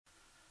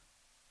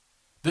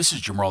This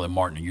is Jamarlin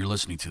Martin, and you're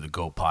listening to the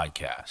Go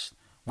Podcast.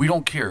 We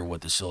don't care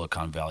what the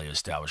Silicon Valley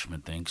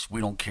establishment thinks. We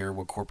don't care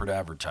what corporate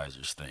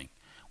advertisers think.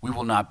 We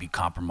will not be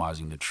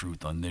compromising the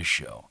truth on this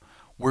show.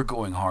 We're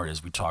going hard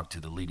as we talk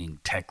to the leading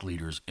tech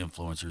leaders,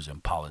 influencers,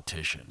 and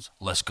politicians.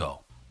 Let's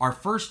go. Our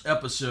first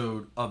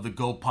episode of the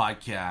Go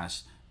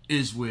Podcast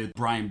is with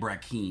Brian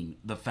Brackeen,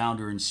 the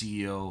founder and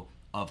CEO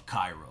of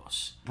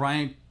Kairos.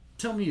 Brian,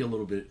 tell me a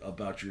little bit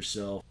about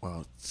yourself.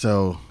 Well,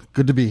 so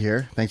good to be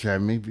here. Thanks for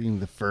having me. Being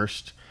the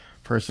first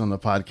person on the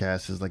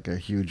podcast is like a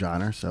huge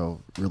honor.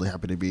 So really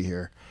happy to be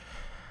here.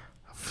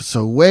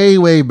 So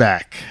way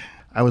back,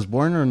 I was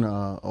born in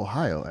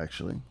Ohio,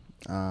 actually.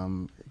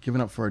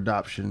 Given up for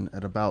adoption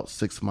at about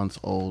 6 months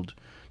old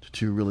to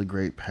two really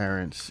great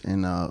parents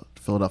in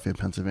Philadelphia,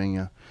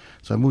 Pennsylvania.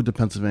 So I moved to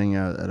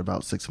Pennsylvania at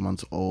about 6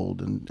 months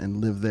old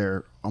and lived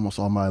there almost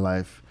all my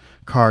life.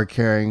 Card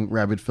carrying,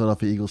 rabid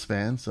Philadelphia Eagles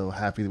fan. So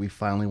happy that we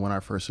finally won our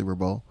first Super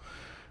Bowl.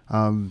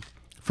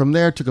 From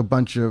there, took a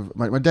bunch of...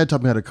 My dad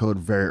taught me how to code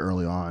very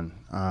early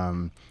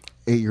on,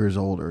 8 years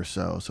old or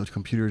so. So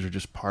computers are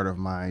just part of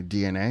my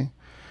DNA.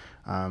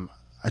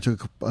 I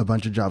took a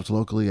bunch of jobs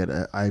locally at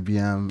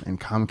IBM and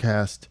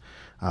Comcast,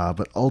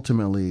 but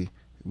ultimately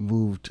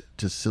moved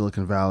to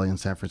Silicon Valley in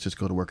San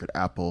Francisco to work at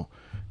Apple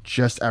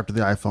just after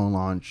the iPhone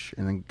launch,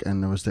 and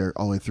I was there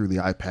all the way through the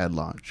iPad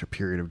launch, a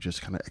period of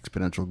just kind of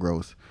exponential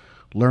growth.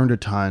 Learned a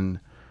ton,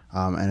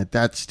 and at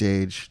that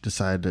stage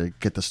decided to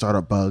get the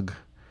startup bug,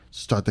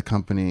 start the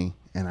company,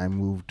 and I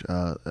moved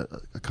a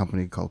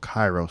company called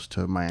Kairos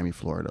to Miami,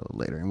 Florida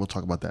later, and we'll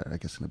talk about that, I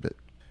guess, in a bit.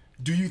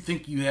 Do you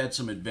think you had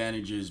some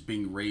advantages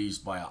being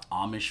raised by an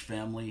Amish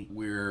family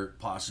where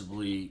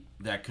possibly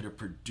that could have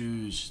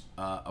produced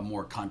a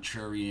more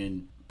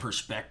contrarian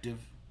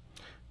perspective?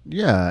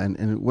 Yeah,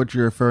 and what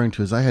you're referring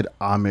to is I had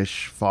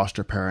Amish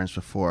foster parents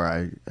before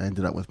I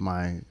ended up with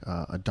my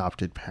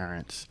adopted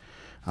parents.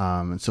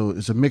 And so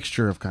it's a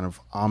mixture of kind of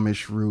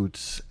Amish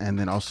roots and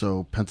then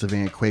also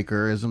Pennsylvania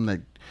Quakerism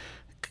that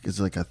is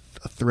like a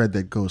thread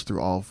that goes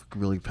through all of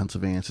really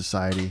Pennsylvania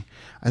society.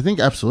 I think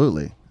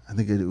absolutely. I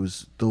think it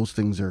was those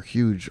things are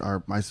huge.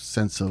 My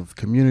sense of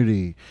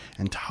community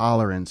and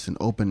tolerance and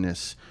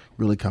openness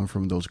really come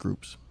from those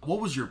groups.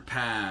 What was your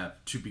path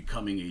to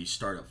becoming a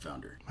startup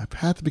founder? My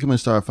path to becoming a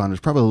startup founder is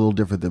probably a little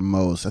different than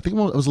most. I think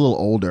I was a little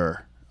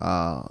older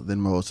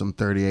than most. I'm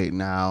 38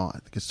 now. I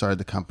think I started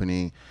the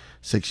company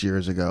 6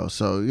 years ago.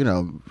 So,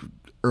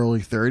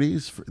 early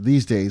 30s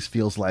these days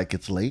feels like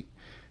it's late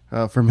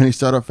for many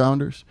startup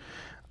founders.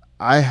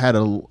 I had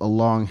a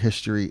long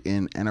history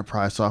in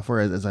enterprise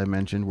software, as I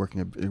mentioned,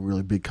 working at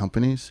really big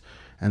companies.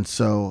 And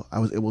so I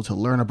was able to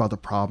learn about the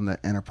problem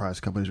that enterprise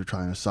companies were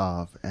trying to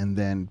solve and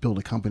then build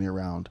a company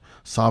around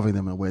solving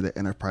them in a way that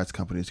enterprise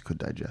companies could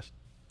digest.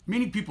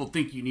 Many people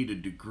think you need a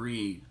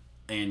degree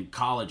and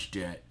college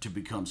debt to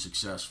become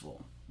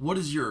successful. What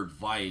is your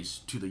advice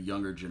to the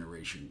younger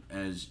generation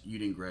as you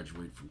didn't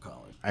graduate from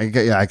college?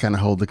 I kind of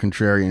hold the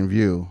contrarian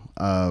view.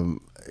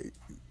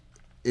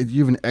 You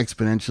have an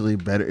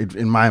exponentially better,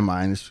 in my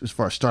mind, as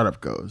far as startup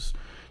goes,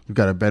 you've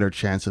got a better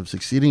chance of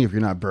succeeding if you're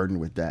not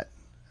burdened with debt.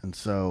 And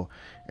so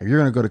if you're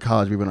going to go to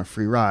college, maybe on a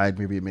free ride,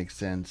 maybe it makes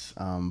sense.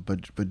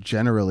 But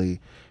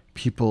generally,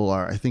 people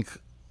are, I think,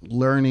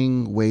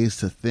 learning ways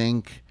to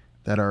think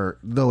that are,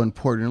 though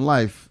important in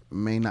life,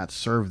 may not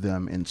serve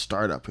them in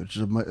startup, which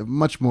is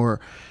much more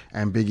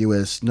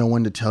ambiguous. No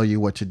one to tell you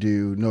what to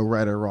do, no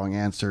right or wrong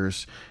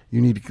answers.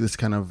 You need this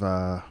kind of,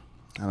 a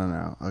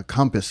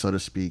compass, so to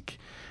speak.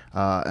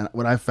 And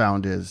what I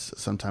found is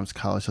sometimes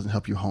college doesn't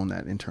help you hone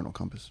that internal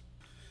compass.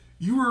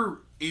 You were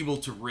able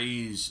to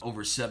raise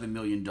over $7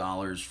 million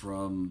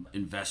from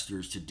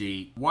investors to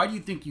date. Why do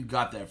you think you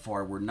got that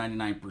far where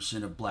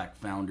 99% of black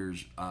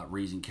founders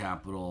raising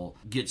capital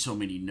get so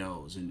many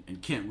no's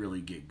and can't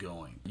really get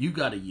going? You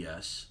got a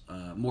yes,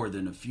 more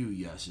than a few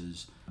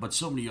yeses, but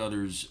so many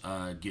others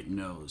get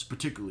no's,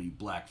 particularly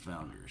black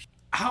founders.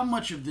 How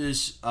much of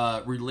this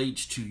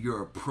relates to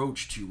your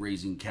approach to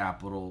raising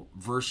capital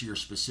versus your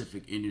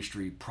specific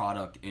industry,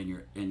 product, and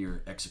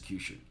your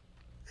execution?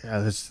 Yeah,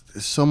 there's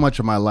so much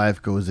of my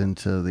life goes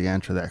into the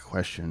answer to that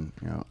question.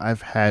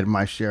 I've had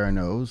my share of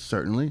no's,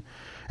 certainly,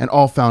 and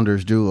all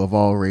founders do, of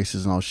all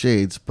races and all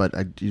shades. But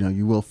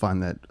you will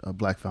find that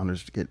black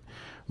founders get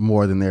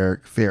more than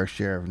their fair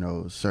share of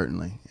no's,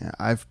 certainly. Yeah,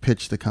 I've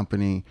pitched the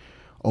company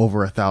over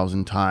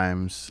 1,000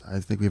 times.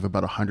 I think we have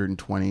about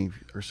 120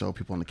 or so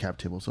people on the cap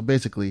table. So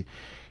basically,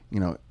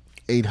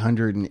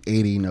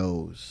 880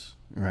 no's,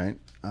 right?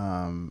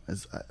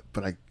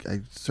 But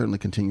I certainly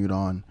continued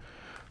on.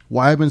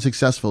 Why I've been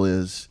successful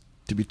is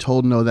to be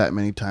told no that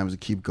many times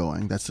and keep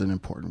going. That's an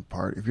important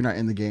part. If you're not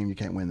in the game, you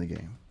can't win the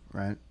game,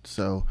 right?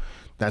 So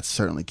that's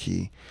certainly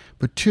key.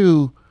 But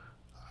two,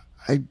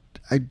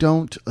 I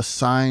don't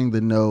assign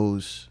the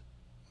no's.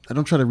 I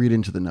don't try to read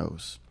into the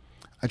no's.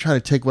 I try to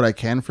take what I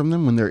can from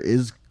them when there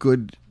is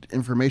good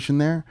information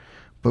there.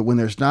 But when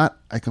there's not,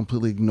 I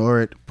completely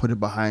ignore it, put it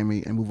behind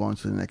me, and move on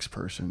to the next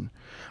person.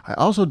 I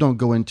also don't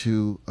go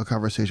into a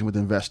conversation with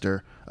an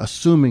investor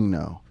assuming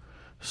no.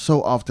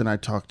 So often I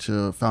talk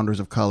to founders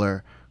of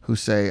color who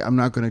say, I'm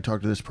not going to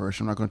talk to this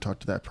person, I'm not going to talk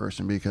to that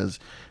person because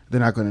they're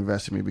not going to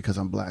invest in me because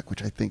I'm black,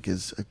 which I think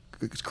is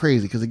it's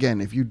crazy. Because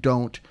again, if you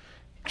don't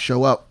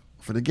show up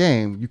for the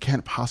game, you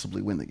can't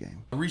possibly win the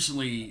game.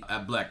 Recently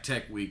at Black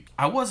Tech Week,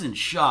 I wasn't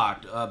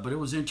shocked, but it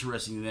was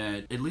interesting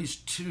that at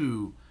least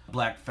 2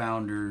 black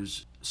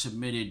founders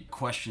submitted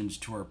questions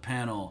to our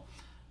panel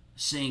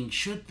saying,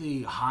 should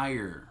they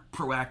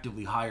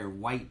proactively hire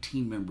white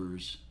team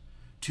members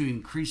to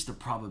increase the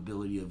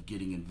probability of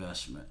getting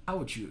investment? How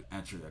would you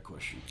answer that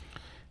question?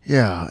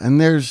 Yeah,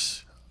 and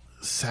there's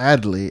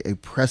sadly a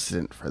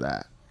precedent for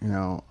that.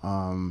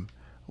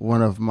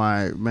 One of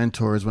my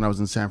mentors when I was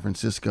in San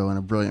Francisco, and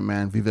a brilliant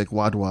man, Vivek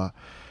Wadhwa,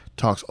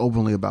 talks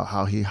openly about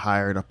how he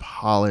hired a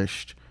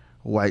polished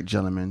white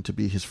gentleman to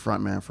be his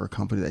front man for a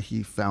company that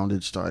he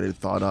founded, started,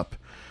 thought up,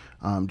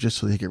 just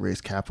so he could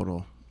raise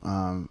capital.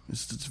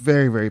 It's a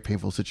very, very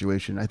painful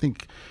situation. I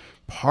think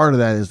part of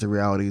that is the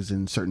realities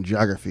in certain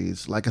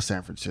geographies, like a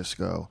San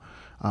Francisco.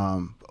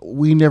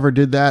 We never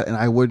did that, and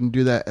I wouldn't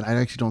do that, and I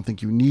actually don't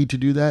think you need to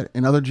do that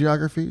in other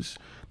geographies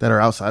that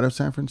are outside of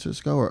San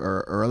Francisco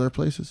or other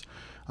places,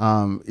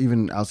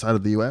 even outside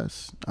of the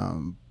U.S.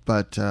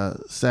 But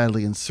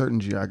sadly, in certain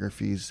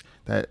geographies,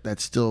 that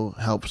still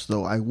helps,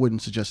 though I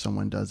wouldn't suggest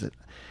someone does it.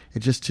 It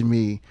just, to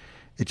me,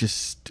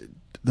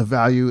 the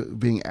value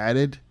being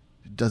added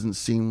doesn't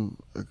seem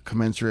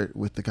commensurate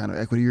with the kind of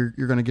equity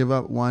you're going to give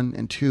up, 1,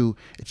 and 2,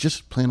 it's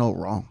just plain old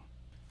wrong.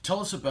 Tell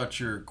us about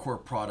your core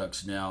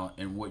products now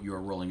and what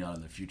you're rolling out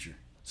in the future.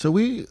 So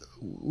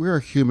we're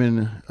a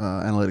human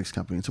analytics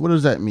company. So what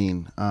does that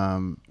mean?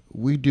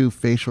 We do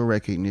facial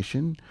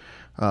recognition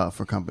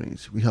for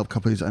companies. We help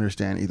companies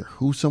understand either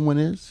who someone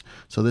is.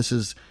 So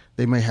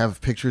they may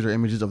have pictures or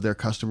images of their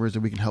customers,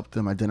 and we can help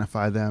them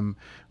identify them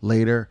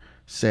later,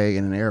 say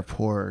in an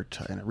airport,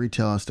 in a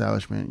retail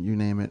establishment, you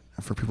name it,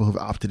 for people who've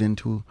opted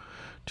into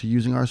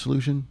using our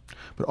solution.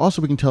 But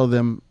also we can tell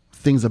them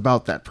things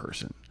about that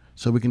person.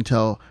 So we can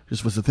tell,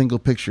 just with a single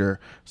picture,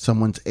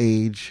 someone's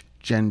age,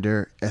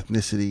 gender,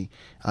 ethnicity,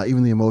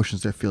 even the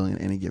emotions they're feeling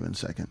at any given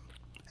second.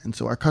 And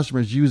so our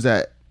customers use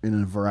that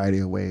in a variety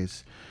of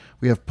ways.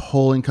 We have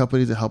polling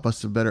companies that help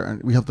us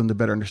we help them to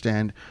better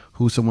understand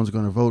who someone's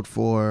going to vote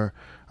for.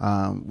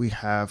 We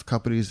have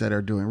companies that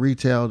are doing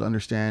retail to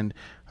understand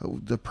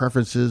the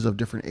preferences of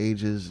different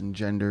ages and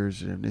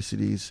genders and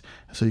ethnicities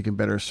so you can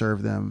better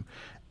serve them.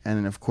 And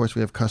then, of course,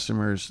 we have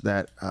customers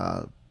that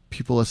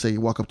people, let's say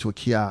you walk up to a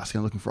kiosk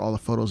and looking for all the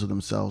photos of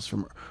themselves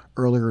from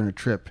earlier in a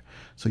trip.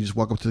 So you just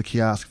walk up to the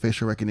kiosk,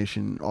 facial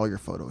recognition, all your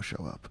photos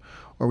show up.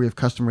 Or we have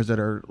customers that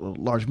are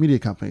large media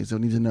companies that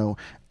need to know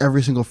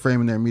every single frame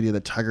in their media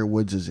that Tiger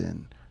Woods is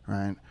in,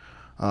 right?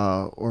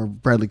 Or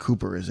Bradley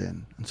Cooper is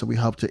in. And so we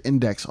help to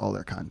index all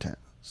their content.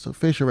 So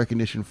facial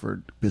recognition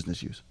for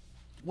business use.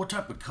 What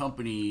type of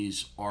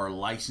companies are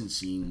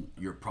licensing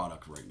your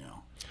product right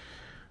now?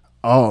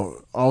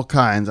 Oh, all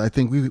kinds. I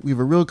think we have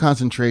a real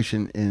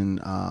concentration in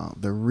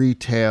the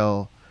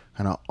retail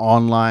kind of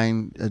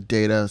online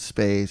data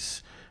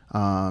space,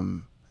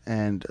 and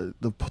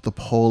the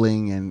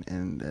polling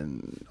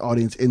and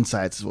audience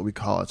insights is what we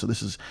call it. So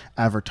this is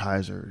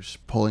advertisers,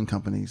 polling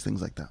companies,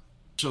 things like that.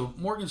 So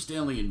Morgan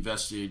Stanley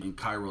invested in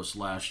Kairos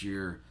last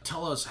year.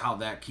 Tell us how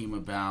that came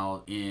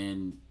about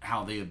and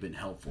how they have been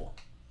helpful.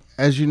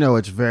 As you know,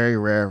 it's very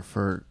rare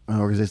for an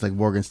organization like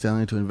Morgan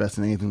Stanley to invest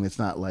in anything that's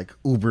not like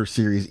Uber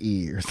Series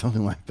E or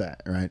something like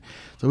that, right?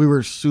 So we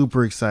were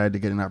super excited to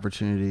get an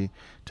opportunity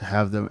to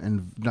have them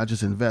and not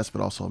just invest,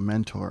 but also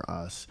mentor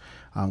us.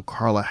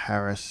 Carla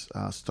Harris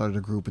started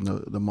a group in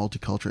the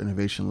Multicultural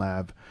Innovation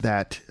Lab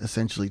that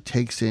essentially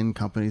takes in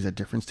companies at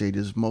different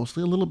stages,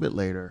 mostly a little bit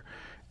later,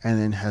 and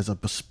then has a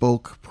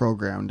bespoke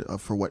program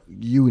for what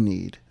you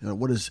need.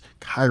 What does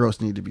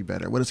Kairos need to be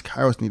better? What does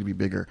Kairos need to be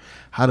bigger?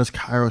 How does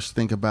Kairos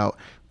think about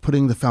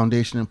putting the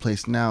foundation in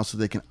place now so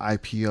they can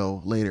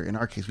IPO later? In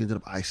our case, we ended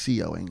up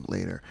ICOing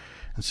later.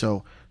 And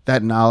so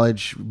that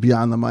knowledge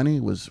beyond the money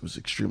was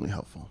extremely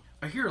helpful.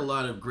 I hear a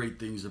lot of great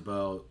things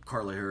about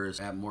Carla Harris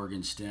at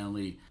Morgan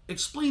Stanley.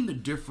 Explain the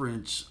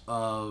difference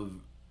of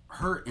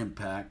her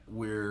impact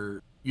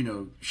where,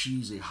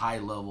 she's a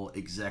high-level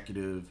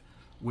executive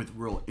with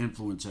real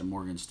influence at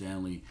Morgan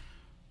Stanley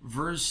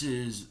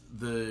versus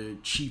the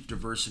chief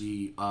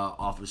diversity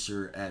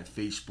officer at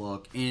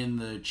Facebook and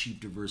the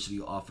chief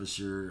diversity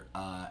officer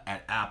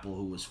at Apple,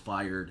 who was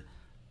fired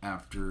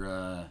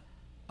after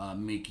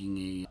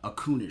making a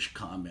coonish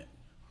comment.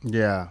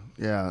 Yeah.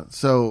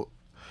 So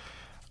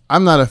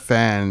I'm not a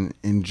fan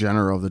in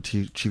general of the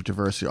chief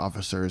diversity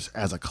officers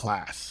as a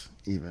class,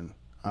 even.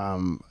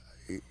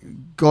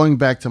 Going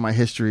back to my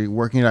history,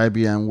 working at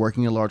IBM,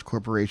 working at large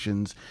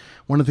corporations,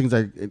 one of the things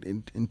I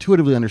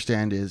intuitively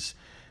understand is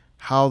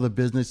how the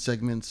business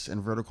segments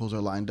and verticals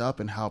are lined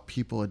up and how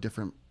people at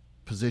different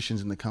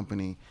positions in the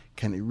company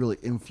can really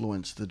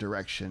influence the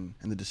direction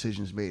and the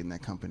decisions made in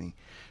that company.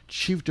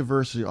 Chief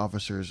diversity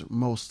officers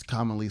most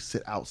commonly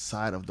sit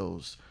outside of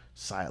those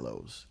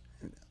silos.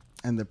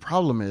 And the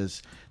problem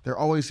is they're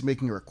always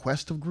making a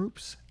request of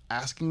groups,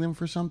 asking them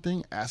for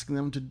something, asking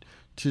them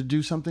to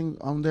do something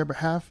on their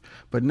behalf,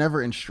 but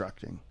never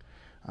instructing.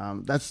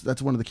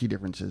 That's one of the key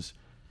differences.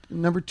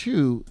 Number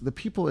two, the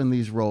people in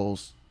these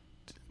roles,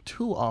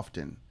 too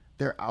often,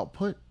 their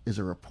output is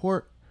a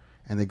report,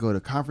 and they go to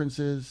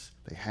conferences,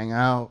 they hang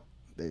out,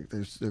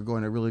 they're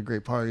going to really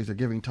great parties, they're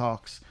giving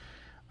talks.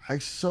 I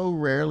so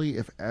rarely,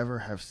 if ever,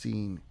 have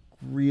seen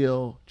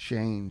real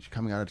change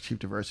coming out of chief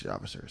diversity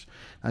officers.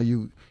 Now,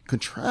 you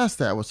contrast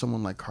that with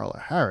someone like Carla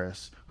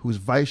Harris, who's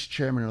vice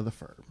chairman of the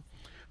firm,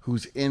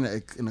 who's in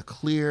a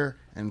clear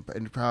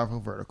and powerful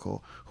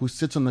vertical, who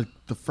sits on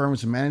the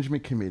firm's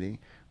management committee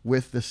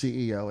with the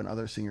CEO and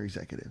other senior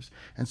executives.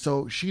 And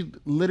so she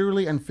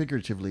literally and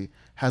figuratively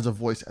has a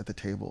voice at the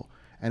table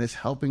and is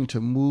helping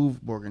to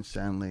move Morgan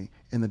Stanley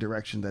in the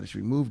direction that it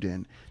should be moved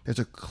in. There's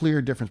a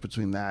clear difference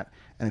between that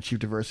and a chief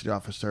diversity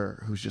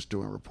officer who's just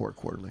doing a report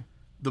quarterly.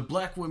 The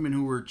black women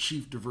who were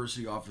chief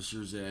diversity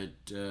officers at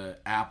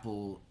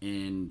Apple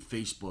and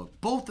Facebook,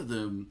 both of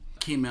them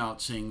came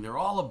out saying they're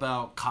all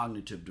about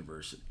cognitive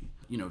diversity.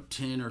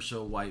 10 or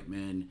so white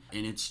men,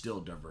 and it's still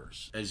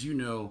diverse. As you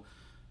know,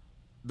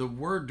 the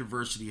word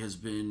diversity has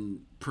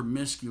been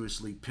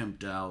promiscuously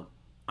pimped out.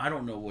 I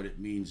don't know what it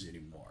means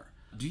anymore.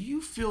 Do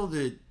you feel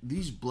that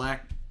these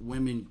black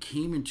women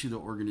came into the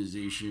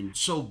organization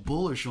so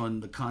bullish on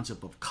the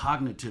concept of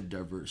cognitive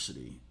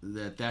diversity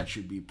that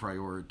should be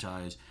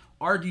prioritized?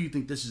 Or do you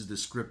think this is the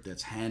script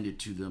that's handed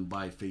to them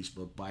by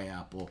Facebook, by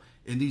Apple,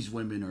 and these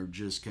women are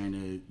just kind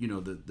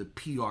of, the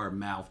PR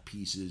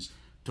mouthpieces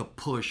to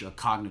push a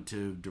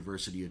cognitive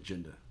diversity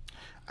agenda?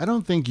 I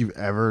don't think you've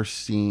ever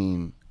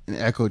seen an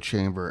echo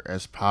chamber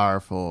as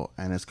powerful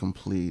and as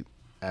complete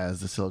as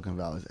the Silicon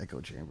Valley's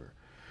echo chamber.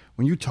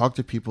 When you talk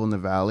to people in the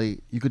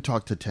Valley, you could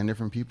talk to 10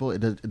 different people. It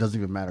doesn't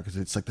even matter because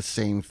it's like the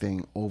same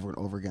thing over and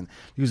over again.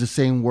 Use the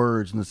same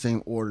words in the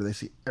same order. They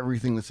see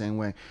everything the same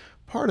way.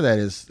 Part of that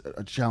is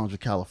a challenge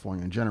of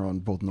California in general, in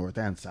both North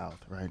and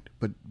South, right?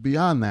 But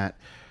beyond that,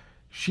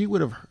 she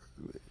would have,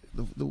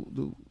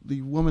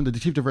 the woman, the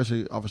chief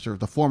diversity officer,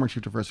 the former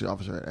chief diversity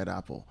officer at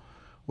Apple,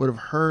 would have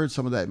heard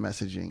some of that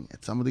messaging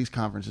at some of these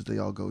conferences they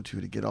all go to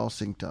get all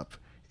synced up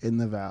in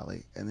the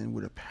Valley, and then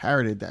would have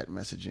parroted that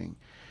messaging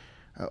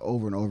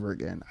over and over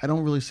again. I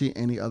don't really see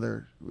any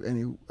other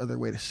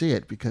way to see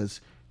it,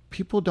 because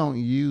people don't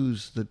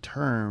use the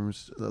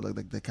terms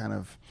like the kind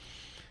of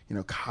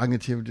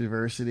cognitive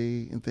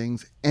diversity and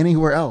things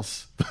anywhere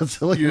else but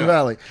Silicon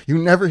Valley. You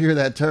never hear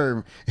that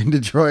term in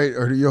Detroit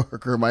or New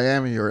York or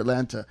Miami or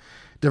Atlanta.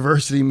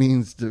 Diversity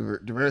means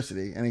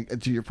diversity,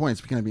 and to your point,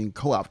 it's kind of being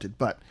co-opted.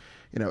 But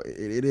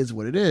it is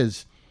what it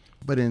is.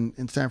 But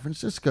in San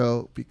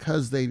Francisco,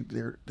 because they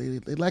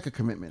lack a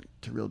commitment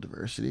to real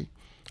diversity,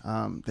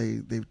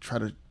 they try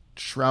to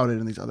shroud it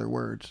in these other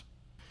words.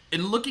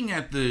 In looking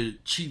at the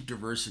chief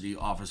diversity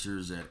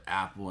officers at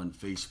Apple and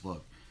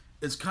Facebook,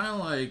 it's kind of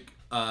like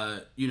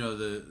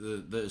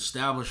the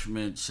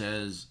establishment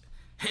says,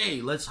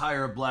 hey, let's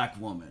hire a black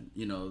woman.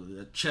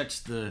 That checks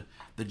the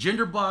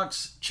gender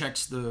box,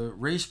 checks the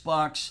race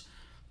box,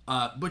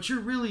 but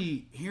you're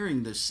really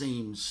hearing the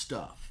same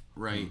stuff,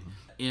 right? Mm-hmm.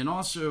 And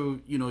also,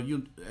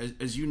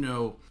 as you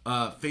know,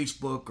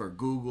 Facebook or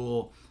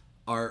Google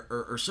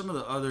or some of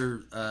the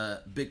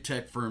other big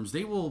tech firms,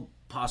 they will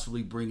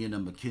possibly bring in a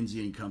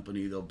McKinsey &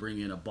 Company. They'll bring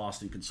in a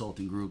Boston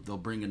Consulting Group. They'll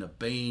bring in a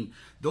Bain.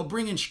 They'll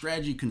bring in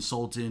strategy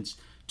consultants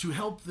to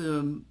help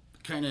them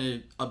kind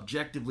of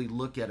objectively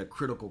look at a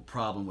critical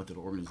problem with an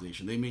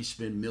organization. They may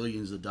spend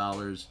millions of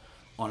dollars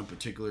on a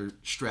particular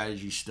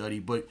strategy study,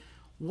 but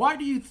why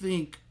do you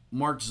think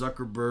Mark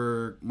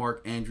Zuckerberg,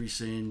 Mark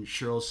Andreessen,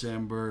 Sheryl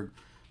Sandberg,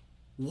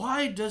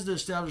 why does the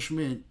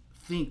establishment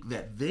think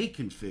that they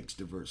can fix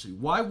diversity?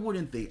 Why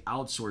wouldn't they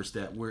outsource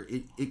that, where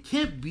it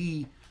can't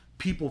be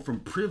people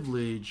from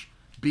privilege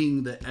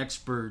being the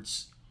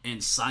experts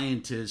and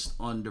scientists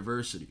on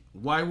diversity?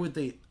 Why would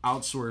they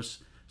outsource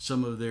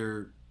some of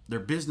their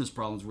business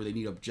problems where they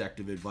need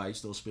objective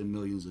advice? They'll spend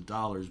millions of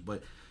dollars,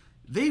 but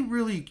they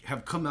really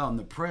have come out in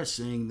the press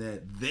saying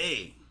that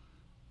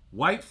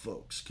white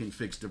folks, can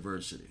fix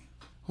diversity.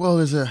 Well,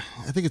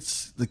 I think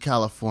it's the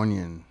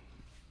Californian,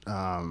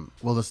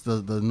 it's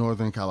the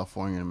Northern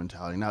Californian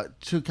mentality. Now,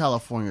 to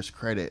California's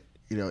credit,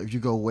 if you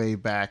go way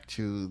back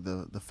to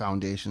the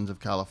foundations of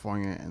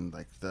California and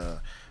like the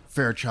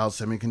Fairchild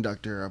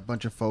Semiconductor, a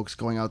bunch of folks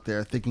going out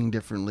there thinking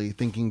differently,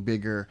 thinking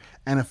bigger,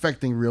 and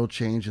affecting real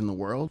change in the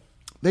world.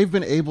 They've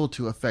been able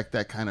to affect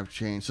that kind of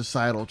change,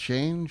 societal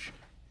change,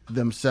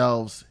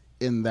 themselves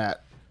in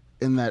that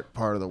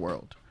part of the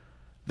world.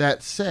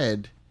 That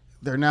said,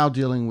 they're now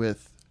dealing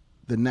with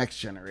the next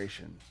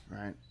generation,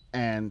 right?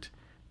 And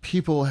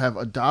people have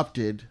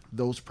adopted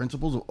those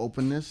principles of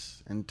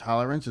openness and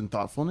tolerance and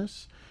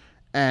thoughtfulness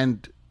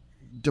and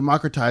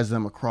democratize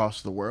them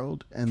across the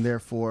world, and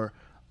therefore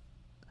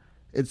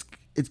it's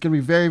going to be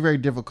very, very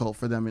difficult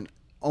for them in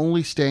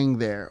only staying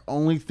there,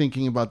 only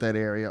thinking about that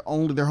area,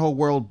 only their whole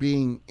world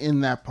being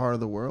in that part of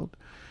the world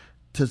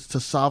to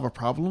solve a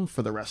problem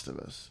for the rest of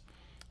us.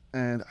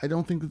 And I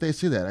don't think that they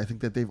see that. I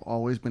think that they've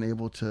always been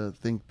able to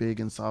think big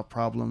and solve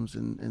problems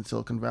in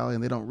Silicon Valley,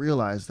 and they don't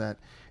realize that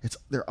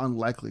they're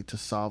unlikely to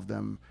solve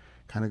them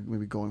kind of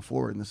maybe going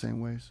forward in the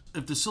same ways.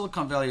 If the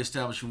Silicon Valley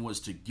establishment was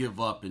to give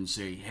up and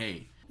say,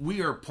 hey,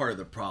 we are part of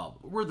the problem,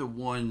 we're the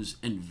ones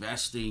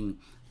investing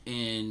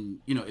in,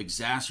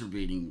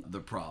 exacerbating the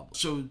problem.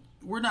 So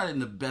we're not in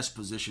the best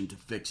position to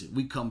fix it.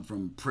 We come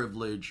from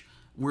privilege.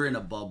 We're in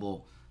a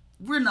bubble.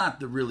 We're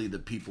not really the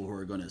people who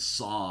are going to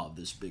solve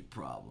this big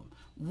problem.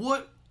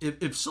 What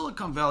if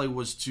Silicon Valley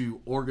was to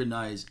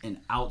organize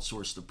and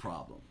outsource the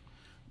problem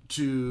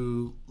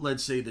to,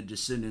 let's say, the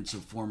descendants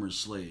of former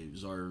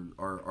slaves,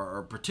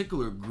 our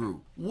particular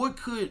group? What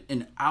could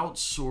an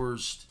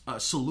outsourced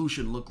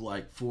solution look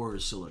like for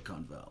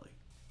Silicon Valley?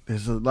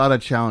 There's a lot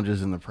of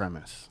challenges in the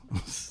premise.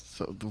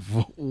 So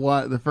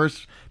the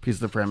first piece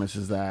of the premise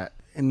is that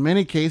in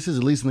many cases,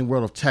 at least in the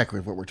world of tech,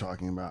 with what we're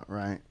talking about,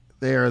 right,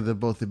 they are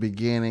both the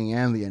beginning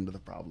and the end of the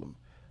problem.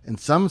 In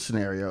some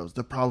scenarios,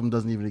 the problem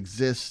doesn't even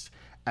exist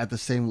at the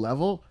same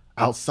level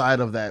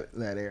outside of that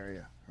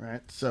area,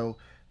 right? So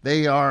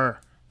they are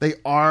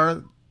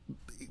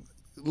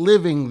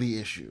living the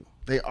issue.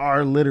 They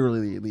are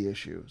literally the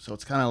issue. So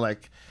it's kind of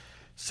like,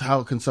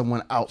 how can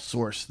someone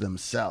outsource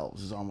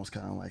themselves is almost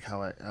kind of like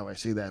how I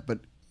see that. But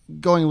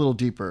going a little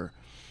deeper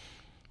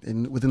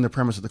within the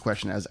premise of the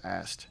question as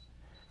asked,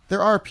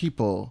 there are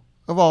people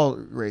of all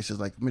races,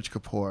 like Mitch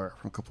Kapor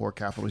from Kapor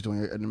Capital. He's doing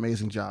an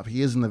amazing job.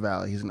 He is in the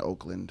Valley. He's in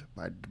Oakland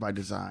by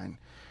design,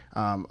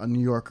 a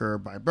New Yorker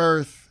by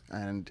birth,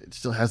 and it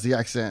still has the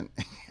accent.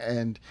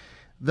 And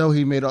though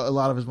he made a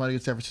lot of his money in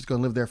San Francisco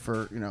and lived there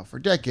for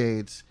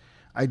decades,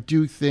 I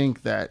do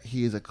think that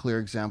he is a clear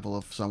example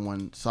of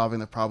someone solving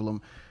the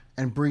problem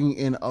and bringing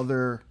in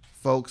other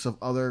folks of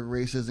other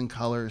races and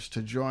colors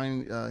to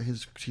join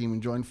his team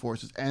and join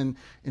forces, and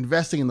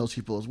investing in those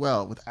people as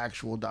well with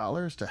actual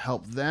dollars to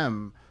help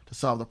them to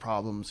solve the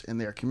problems in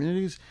their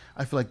communities.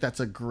 I feel like that's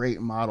a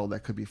great model that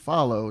could be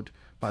followed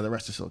by the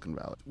rest of Silicon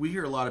Valley. We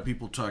hear a lot of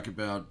people talk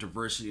about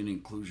diversity and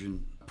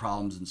inclusion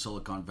problems in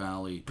Silicon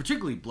Valley,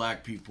 particularly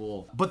black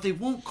people, but they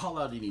won't call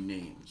out any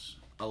names.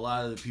 A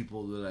lot of the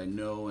people that I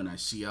know and I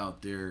see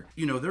out there,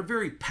 they're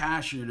very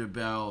passionate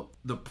about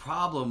the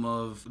problem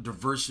of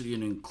diversity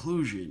and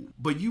inclusion,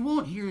 but you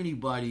won't hear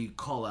anybody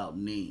call out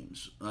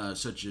names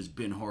such as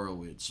Ben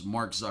Horowitz,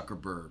 Mark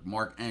Zuckerberg,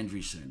 Mark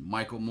Andreessen,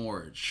 Michael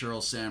Moritz,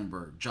 Sheryl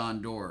Sandberg,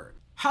 John Doerr.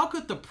 How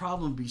could the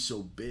problem be so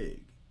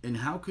big? And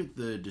how could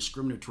the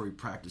discriminatory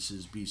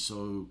practices be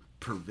so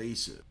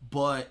pervasive?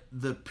 But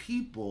the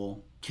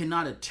people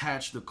cannot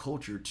attach the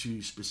culture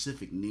to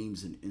specific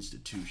names and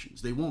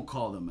institutions. They won't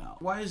call them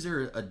out. Why is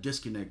there a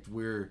disconnect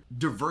where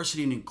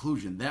diversity and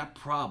inclusion, that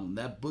problem,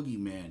 that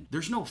boogeyman,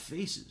 there's no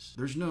faces,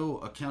 there's no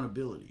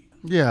accountability?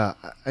 Yeah,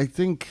 I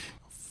think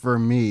for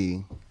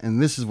me,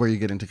 and this is where you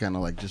get into kind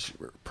of like just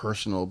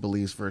personal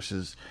beliefs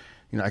versus,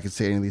 I could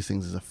say any of these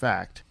things as a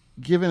fact.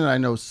 Given that I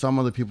know some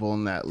of the people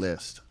on that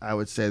list, I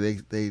would say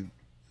they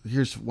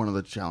here's one of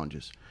the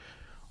challenges.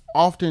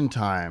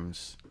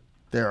 Oftentimes,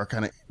 there are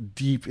kind of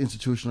deep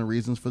institutional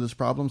reasons for this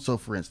problem. So,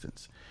 for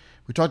instance,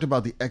 we talked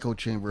about the echo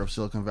chamber of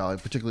Silicon Valley,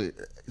 particularly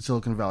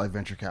Silicon Valley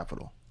venture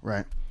capital,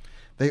 right?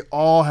 They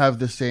all have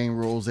the same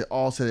rules. They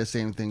all say the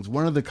same things.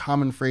 One of the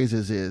common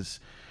phrases is,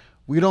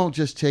 we don't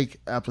just take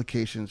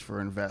applications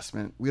for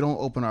investment. We don't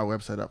open our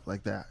website up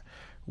like that.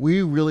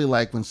 We really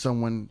like when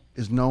someone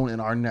is known in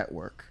our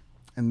network,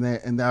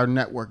 and our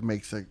network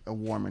makes a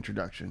warm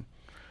introduction.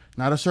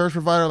 Not a service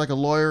provider like a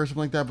lawyer or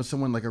something like that, but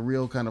someone like a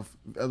real kind of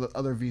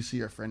other VC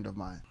or friend of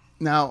mine.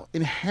 Now,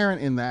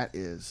 inherent in that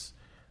is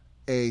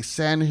a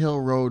Sand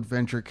Hill Road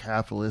venture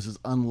capitalist is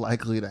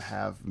unlikely to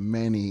have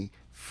many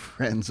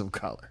friends of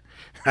color,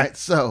 right?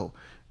 So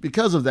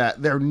because of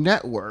that, their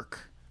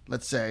network,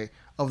 let's say,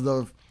 of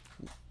the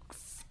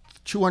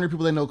 200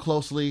 people they know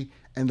closely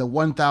and the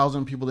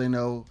 1,000 people they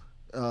know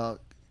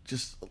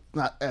just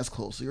not as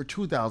closely, or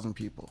 2,000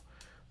 people.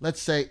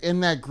 Let's say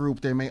in that group,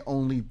 there may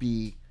only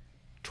be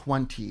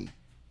 20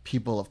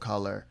 people of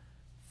color,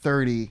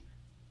 30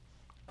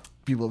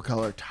 people of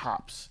color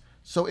tops.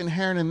 So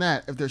inherent in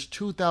that, if there's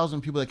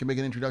 2,000 people that can make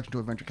an introduction to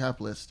a venture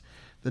capitalist,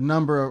 the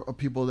number of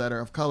people that are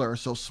of color are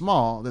so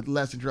small that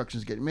less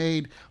introductions get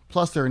made.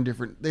 Plus,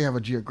 they have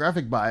a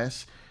geographic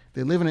bias.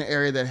 They live in an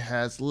area that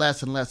has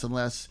less and less and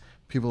less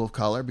people of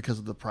color because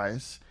of the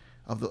price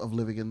of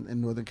living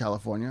in Northern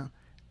California.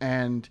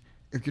 And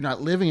if you're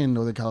not living in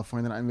Northern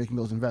California, they're not making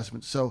those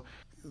investments. So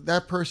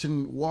that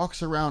person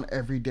walks around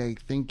every day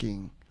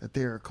thinking that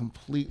they are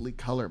completely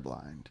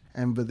colorblind,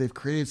 but they've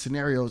created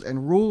scenarios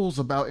and rules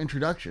about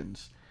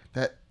introductions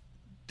that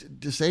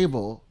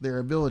disable their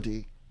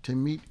ability to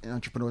meet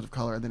entrepreneurs of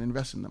color and then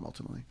invest in them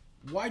ultimately.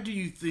 Why do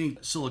you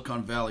think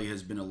Silicon Valley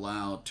has been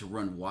allowed to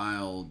run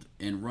wild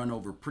and run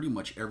over pretty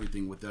much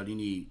everything without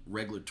any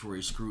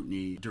regulatory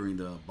scrutiny during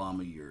the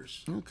Obama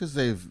years? Because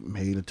they've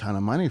made a ton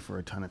of money for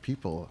a ton of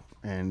people,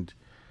 and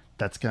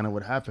that's kind of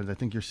what happens. I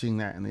think you're seeing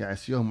that in the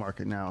ICO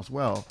market now as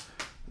well.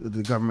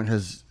 The government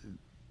has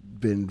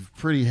been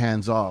pretty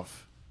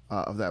hands-off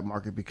of that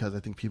market because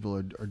I think people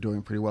are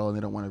doing pretty well and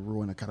they don't want to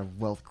ruin a kind of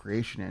wealth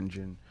creation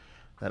engine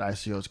that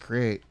ICOs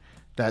create.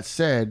 That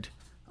said,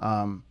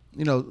 Northern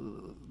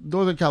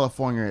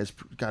California has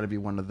got to be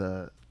one of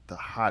the the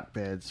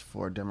hotbeds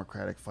for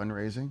Democratic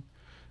fundraising.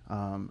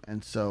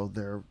 And so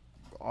they're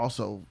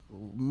also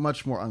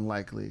much more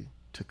unlikely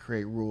to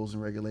create rules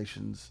and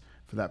regulations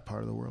for that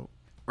part of the world.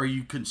 Are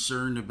you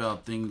concerned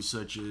about things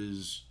such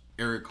as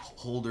Eric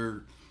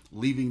Holder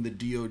leaving the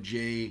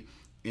DOJ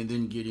and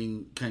then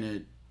getting kind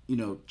of,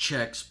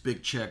 checks,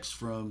 big checks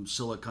from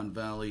Silicon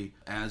Valley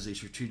as a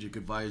strategic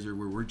advisor,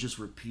 where we're just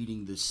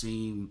repeating the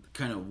same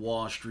kind of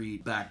Wall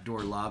Street backdoor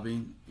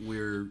lobbying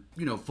where,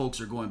 folks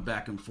are going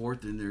back and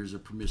forth and there's a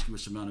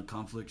promiscuous amount of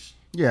conflicts?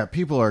 Yeah,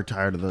 people are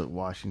tired of the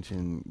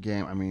Washington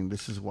game. I mean,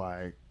 this is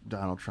why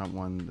Donald Trump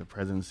won the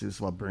presidency. This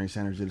is why Bernie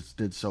Sanders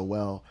did so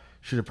well.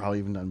 Should have probably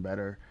even done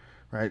better,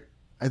 right?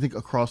 I think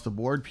across the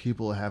board,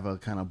 people have a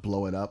kind of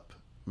blow it up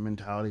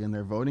mentality in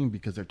their voting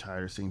because they're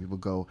tired of seeing people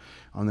go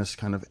on this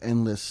kind of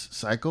endless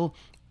cycle.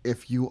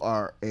 If you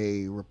are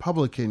a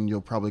Republican, you'll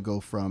probably go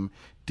from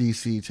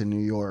DC to New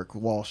York,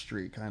 Wall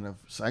Street kind of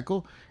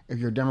cycle. If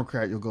you're a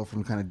Democrat, you'll go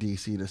from kind of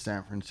DC to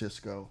San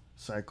Francisco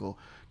cycle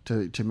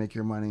to make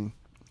your money.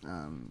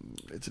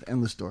 It's an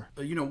endless door.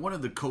 One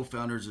of the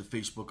co-founders of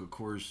Facebook, of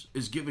course,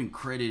 is given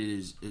credit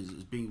as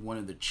being one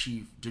of the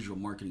chief digital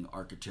marketing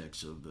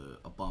architects of the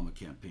Obama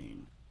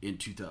campaign in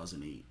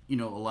 2008.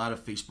 A lot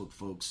of Facebook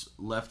folks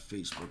left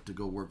Facebook to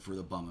go work for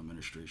the Obama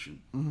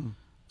administration. Mm-hmm.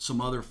 Some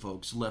other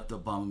folks left the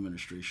Obama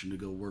administration to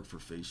go work for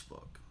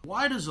Facebook.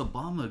 Why does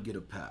Obama get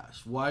a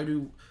pass? Why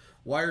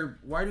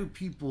do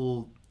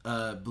people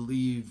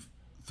believe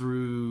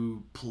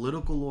through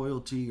political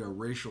loyalty or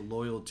racial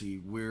loyalty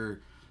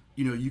where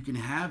you can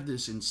have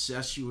this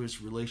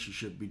incestuous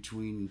relationship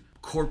between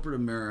corporate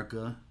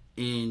America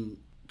and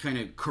kind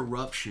of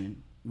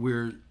corruption,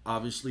 where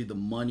obviously the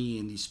money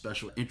and these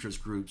special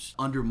interest groups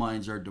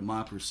undermines our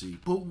democracy?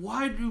 But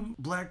why do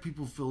black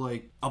people feel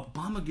like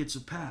Obama gets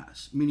a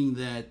pass? Meaning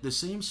that the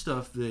same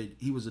stuff that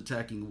he was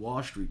attacking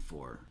Wall Street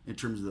for, in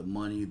terms of the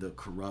money, the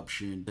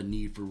corruption, the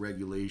need for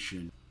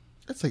regulation.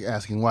 That's like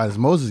asking, why does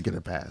Moses get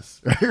a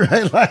pass?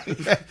 Right? Like,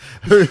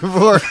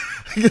 before,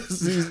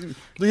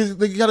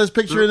 they got his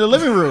picture in the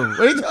living room. What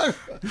are you talking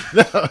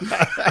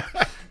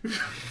about?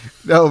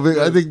 No, but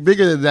I think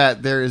bigger than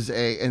that, there is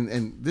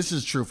and this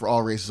is true for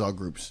all races, all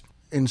groups.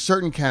 In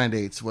certain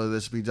candidates, whether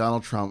this be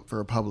Donald Trump for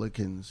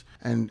Republicans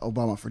and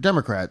Obama for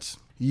Democrats,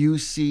 you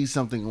see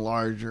something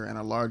larger and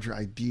a larger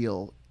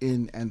ideal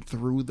in and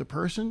through the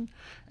person.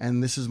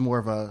 And this is more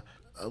of a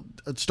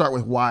start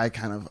with why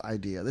kind of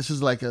idea. This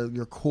is like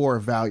your core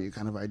value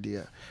kind of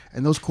idea.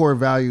 And those core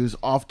values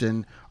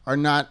often you're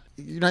not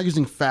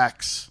using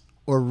facts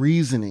or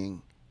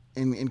reasoning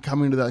in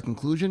coming to that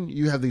conclusion.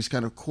 You have these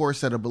kind of core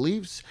set of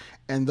beliefs,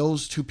 and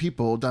those two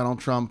people, Donald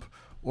Trump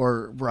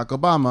or Barack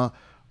Obama,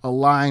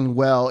 align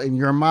well in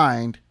your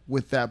mind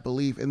with that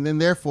belief. And then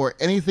therefore,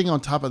 anything on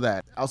top of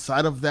that,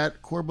 outside of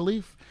that core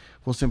belief,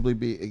 will simply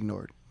be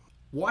ignored.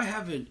 Why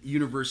haven't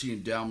university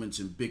endowments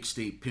and big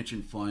state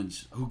pension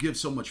funds who give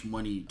so much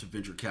money to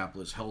venture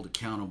capitalists held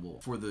accountable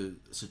for the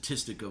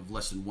statistic of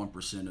less than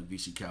 1% of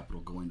VC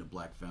capital going to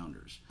black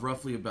founders?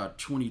 Roughly about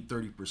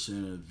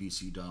 20-30% of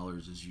VC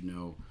dollars, as you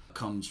know,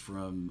 comes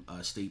from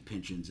state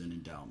pensions and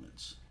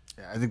endowments.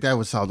 I think that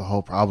would solve the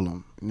whole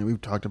problem. We've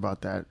talked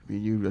about that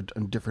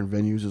in different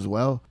venues as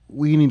well.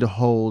 We need to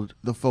hold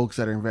the folks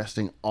that are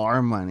investing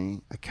our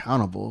money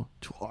accountable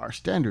to our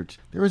standards.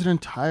 There is an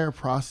entire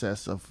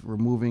process of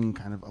removing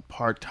kind of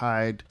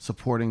apartheid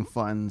supporting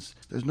funds.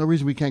 There's no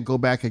reason we can't go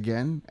back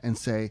again and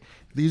say,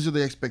 these are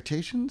the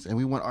expectations and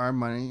we want our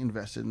money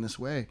invested in this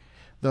way.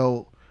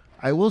 Though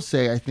I will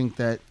say, I think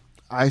that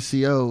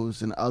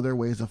ICOs and other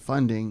ways of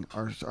funding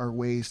are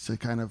ways to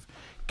kind of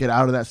get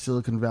out of that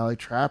Silicon Valley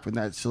trap and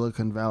that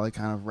Silicon Valley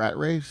kind of rat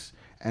race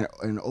and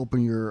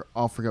open your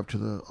offering up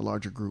to a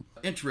larger group.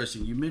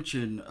 Interesting. You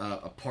mentioned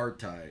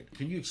apartheid.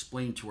 Can you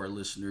explain to our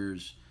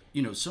listeners,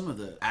 some of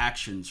the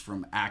actions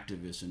from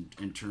activists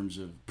in terms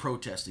of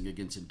protesting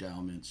against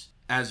endowments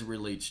as it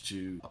relates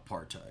to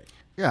apartheid?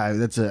 Yeah,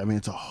 it's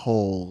a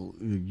whole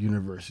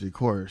university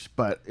course,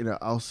 but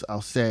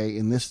I'll say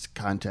in this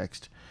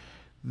context,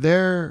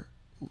 there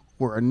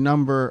were a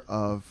number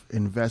of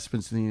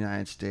investments in the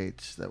United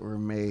States that were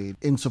made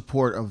in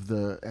support of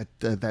the, at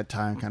that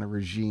time, kind of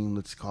regime,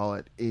 let's call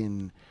it,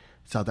 in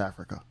South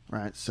Africa,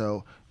 right?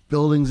 So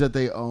buildings that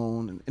they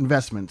own,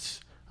 investments,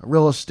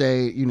 real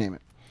estate, you name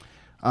it.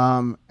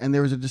 And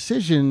there was a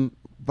decision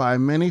by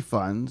many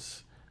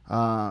funds,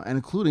 and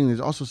including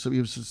there's also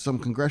some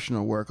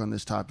congressional work on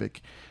this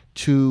topic,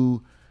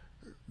 to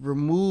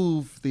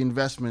remove the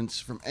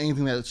investments from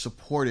anything that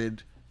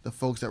supported the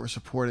folks that were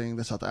supporting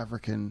the South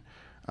African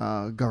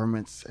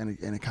governments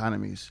and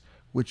economies,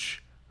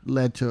 which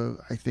led to,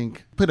 I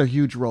think, played a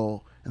huge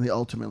role in the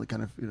ultimately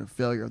kind of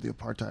failure of the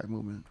apartheid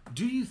movement.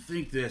 Do you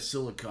think that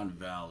Silicon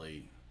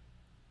Valley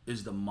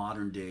is the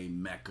modern day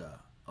mecca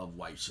of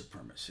white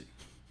supremacy?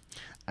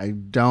 I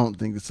don't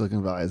think that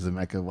Silicon Valley is the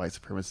mecca of white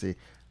supremacy.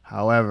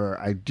 However,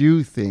 I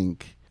do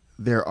think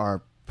there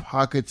are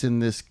pockets in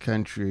this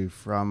country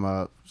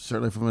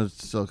certainly from a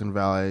Silicon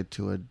Valley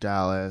to a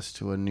Dallas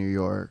to a New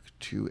York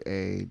to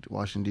a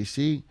Washington,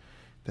 D.C.,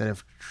 that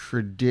have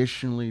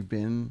traditionally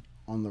been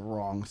on the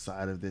wrong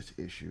side of this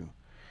issue.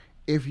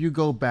 If you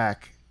go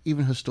back,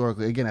 even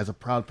historically, again, as a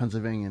proud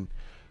Pennsylvanian,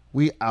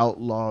 we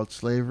outlawed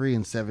slavery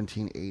in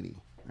 1780.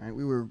 Right?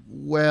 We were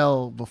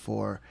well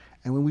before.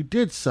 And when we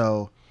did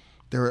so,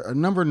 there were a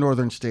number of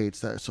northern states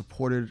that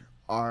supported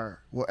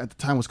our, what at the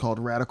time was called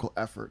radical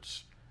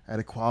efforts at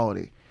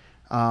equality.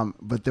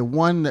 But the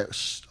one that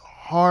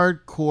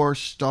hardcore,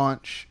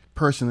 staunch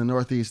person in the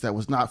Northeast that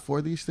was not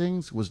for these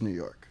things was New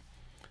York.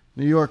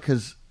 New York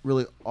has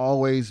really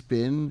always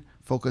been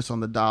focused on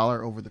the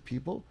dollar over the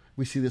people.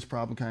 We see this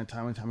problem kind of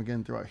time and time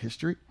again throughout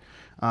history.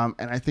 And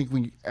I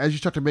think as you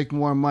start to make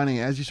more money,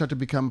 as you start to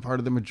become part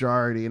of the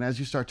majority, and as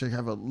you start to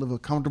live a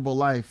comfortable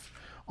life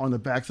on the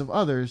backs of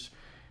others,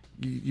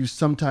 you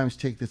sometimes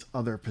take this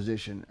other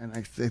position. And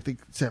I think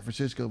San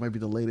Francisco might be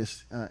the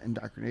latest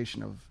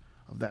indoctrination of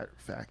that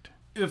fact.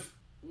 If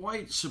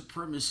white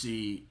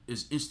supremacy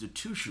is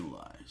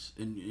institutionalized,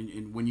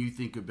 and when you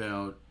think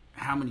about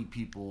how many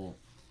people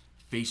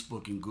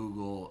Facebook and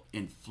Google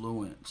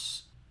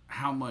influence,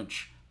 how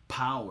much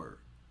power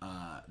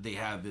they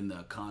have in the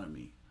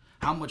economy,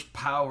 how much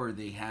power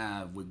they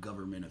have with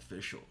government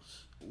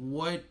officials,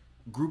 what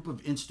group of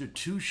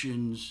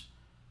institutions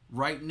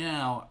right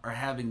now are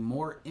having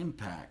more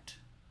impact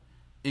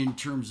in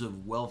terms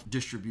of wealth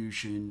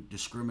distribution,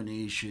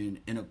 discrimination,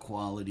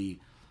 inequality?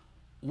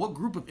 What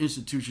group of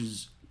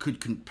institutions could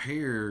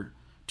compare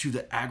to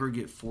the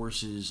aggregate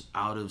forces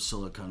out of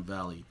Silicon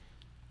Valley,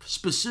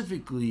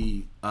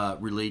 specifically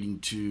relating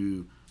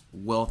to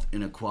wealth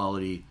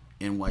inequality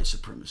and white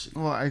supremacy?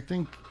 Well, I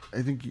think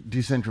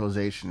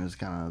decentralization is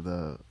kind of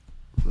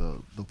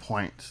the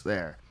point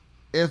there.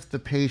 If the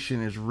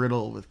patient is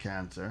riddled with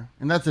cancer,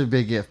 and that's a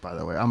big if, by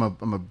the way. I'm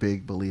a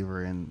big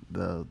believer in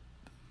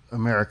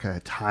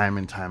America time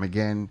and time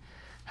again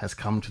has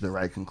come to the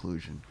right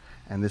conclusion,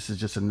 and this is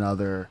just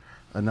another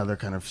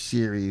kind of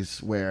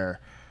series where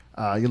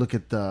you look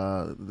at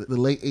the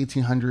late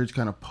 1800s,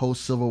 kind of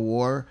post Civil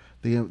War.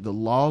 The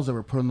laws that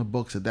were put on the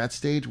books at that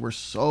stage were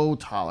so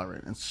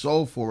tolerant and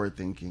so forward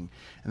thinking,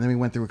 and then we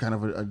went through kind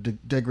of a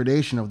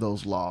degradation of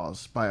those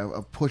laws by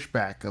a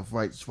pushback of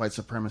white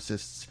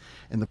supremacists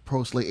in the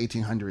post late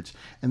 1800s,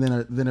 and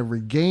then a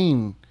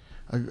regain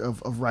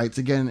of rights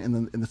again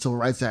in the Civil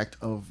Rights Act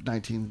of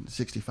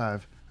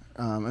 1965.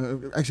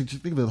 Actually,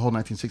 just think of the whole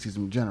 1960s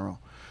in general.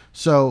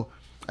 So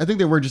I think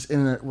that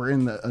we're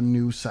in a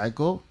new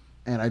cycle.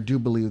 And I do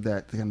believe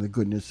that the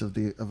goodness of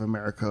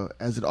America,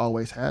 as it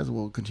always has,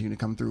 will continue to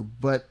come through.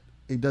 But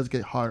it does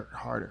get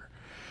harder.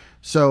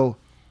 So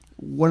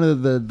one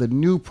of the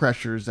new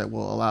pressures that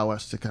will allow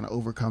us to kind of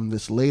overcome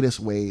this latest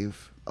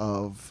wave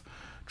of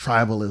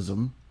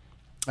tribalism,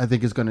 I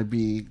think, is going to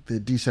be the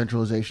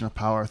decentralization of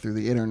power through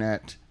the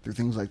internet, through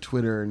things like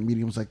Twitter and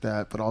mediums like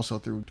that, but also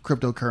through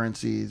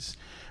cryptocurrencies,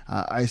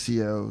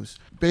 ICOs,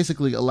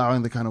 basically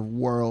allowing the kind of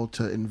world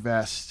to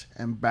invest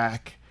and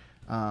back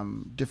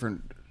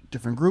different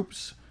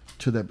groups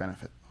to their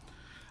benefit.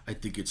 I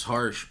think it's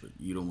harsh, but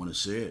you don't want to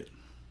say it.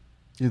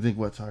 You think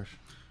what's harsh?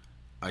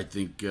 I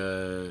think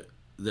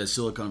that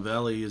Silicon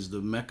Valley is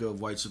the mecca of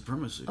white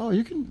supremacy. Oh,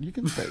 you can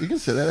say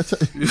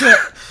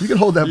that. You can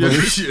hold that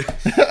belief.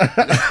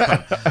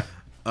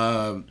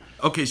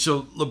 Okay,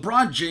 so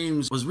LeBron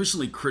James was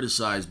recently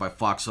criticized by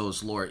Fox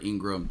host Laura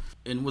Ingraham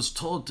and was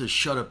told to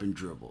shut up and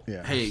dribble.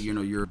 Yes. Hey,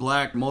 you're a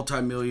black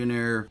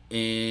multimillionaire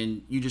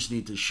and you just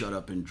need to shut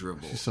up and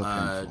dribble. She's so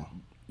painful.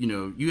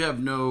 You have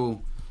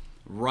no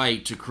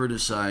right to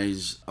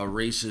criticize a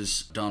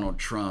racist Donald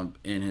Trump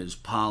and his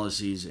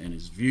policies and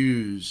his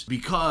views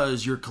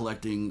because you're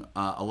collecting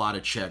a lot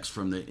of checks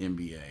from the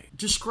NBA.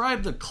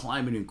 Describe the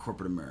climate in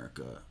corporate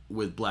America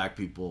with black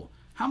people.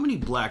 How many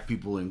black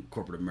people in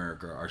corporate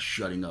America are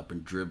shutting up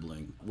and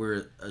dribbling,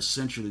 where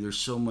essentially there's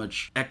so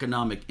much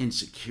economic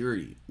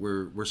insecurity,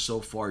 where we're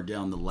so far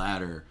down the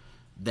ladder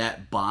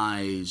that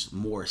buys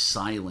more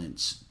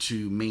silence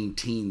to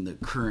maintain the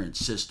current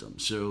system?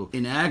 So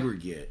in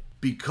aggregate,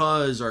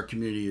 because our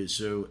community is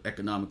so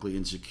economically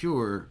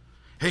insecure,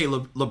 hey,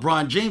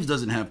 LeBron James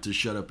doesn't have to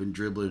shut up and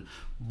dribble,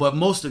 but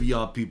most of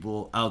y'all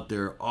people out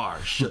there are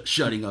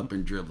shutting up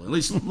and dribbling. At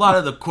least a lot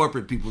of the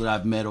corporate people that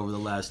I've met over the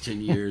last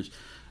 10 years,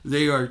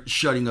 they are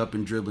shutting up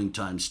and dribbling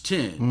times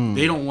 10.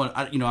 They don't want,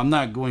 I'm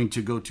not going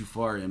to go too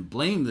far and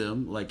blame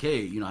them. Like,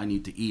 hey, I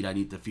need to eat, I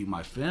need to feed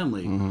my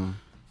family. Mm-hmm.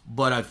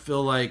 But I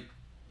feel like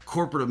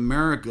corporate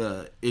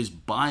America is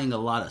buying a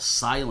lot of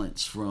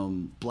silence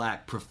from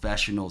black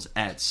professionals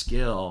at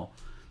scale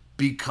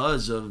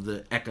because of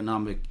the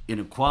economic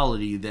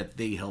inequality that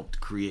they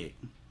helped create.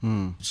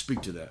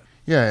 Speak to that.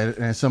 Yeah, and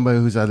as somebody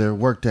who's either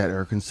worked at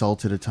or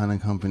consulted a ton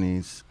of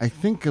companies, I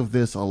think of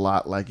this a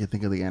lot like you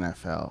think of the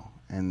NFL.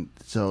 And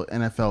so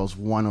NFL is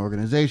one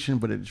organization,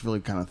 but it's really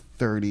kind of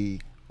 32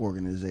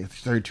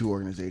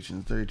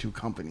 organizations, 32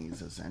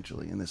 companies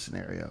essentially in this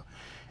scenario.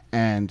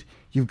 And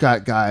you've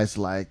got guys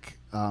like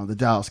the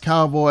Dallas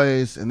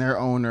Cowboys and their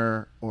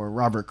owner, or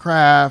Robert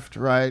Kraft,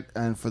 right?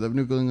 And for the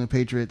New England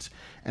Patriots,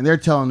 and they're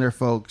telling their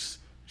folks,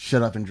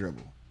 shut up and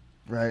dribble,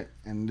 right?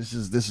 And this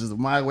is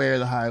my way or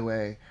the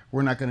highway.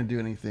 We're not going to do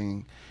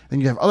anything.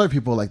 Then you have other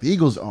people like the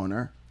Eagles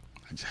owner.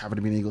 I just happen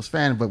to be an Eagles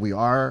fan, but we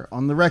are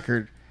on the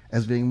record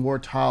as being more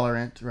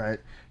tolerant, right?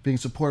 Being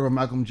supportive of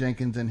Malcolm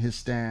Jenkins and his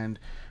stand,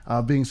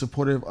 being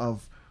supportive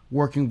of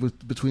working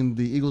between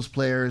the Eagles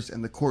players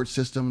and the court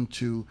system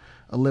to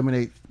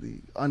eliminate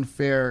the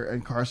unfair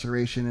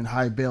incarceration and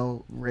high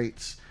bail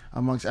rates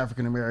amongst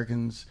African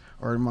Americans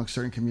or amongst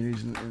certain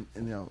communities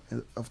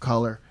of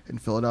color in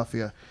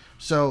Philadelphia.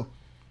 So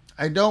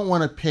I don't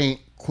want to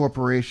paint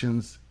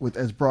corporations with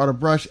as broad a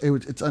brush.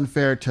 It's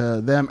unfair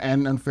to them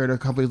and unfair to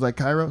companies like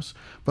Kairos.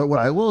 But what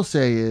I will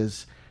say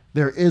is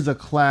there is a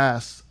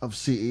class of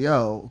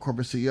CEO,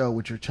 corporate CEO,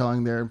 which are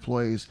telling their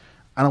employees,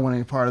 I don't want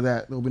any part of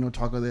that. There will be no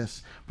talk of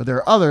this. But there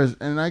are others,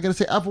 and I got to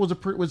say, Apple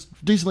was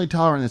decently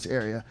tolerant in this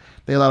area.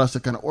 They allowed us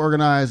to kind of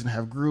organize and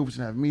have groups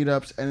and have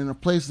meetups, and in a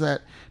place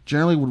that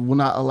generally will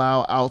not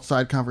allow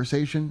outside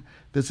conversation,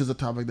 this is a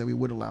topic that we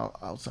would allow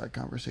outside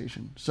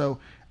conversation. So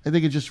I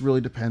think it just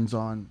really depends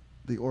on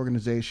the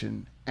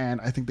organization,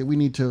 and I think that we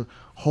need to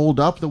hold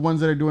up the ones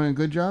that are doing a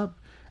good job,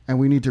 and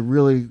we need to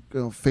really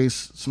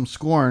face some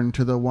scorn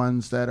to the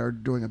ones that are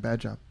doing a bad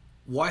job.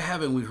 Why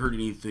haven't we heard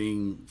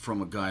anything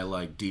from a guy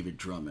like David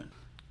Drummond?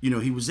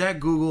 He was at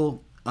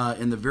Google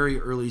in the very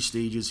early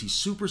stages. He's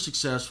super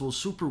successful,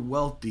 super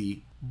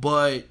wealthy,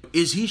 but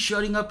is he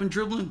shutting up and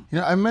dribbling?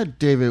 I met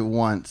David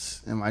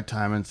once in my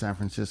time in San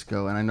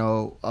Francisco, and I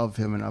know of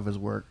him and of his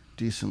work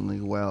decently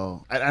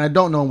well. And I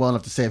don't know him well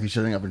enough to say if he's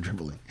shutting up and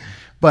dribbling.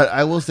 But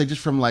I will say,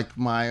 just from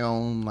my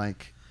own,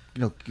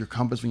 your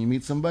compass when you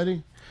meet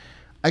somebody,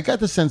 I got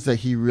the sense that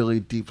he really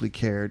deeply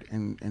cared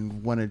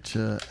and wanted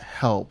to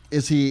help.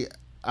 Is he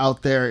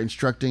out there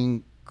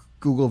instructing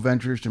Google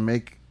Ventures to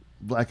make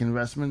black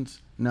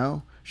investments?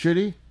 No. Should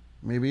he?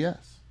 Maybe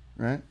yes.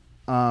 Right?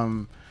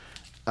 But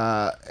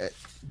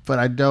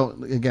I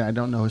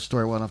don't know his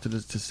story well enough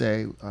to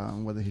say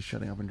whether he's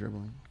shutting up and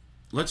dribbling.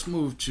 Let's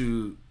move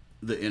to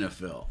the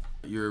NFL.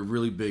 You're a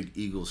really big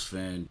Eagles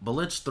fan, but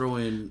let's throw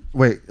in...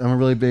 Wait, I'm a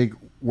really big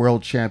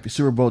world champion,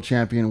 Super Bowl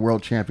champion,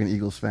 world champion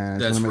Eagles fan.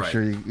 I just want to make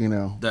sure you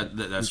know.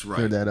 That's right.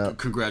 Clear that up.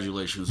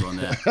 Congratulations on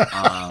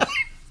that.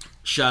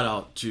 Shout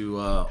out to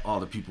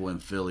all the people in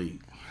Philly.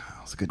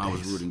 It was good days. I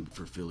was rooting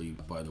for Philly,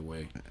 by the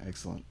way.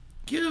 Excellent.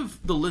 Give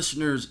the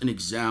listeners an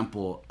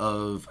example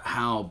of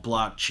how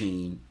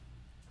blockchain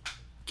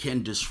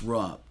can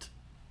disrupt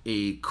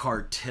a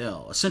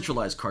cartel, a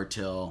centralized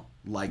cartel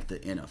like the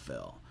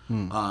NFL.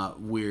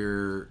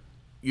 Where,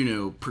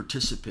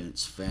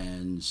 participants,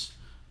 fans,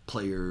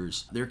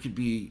 players, there could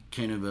be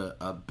kind of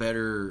a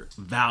better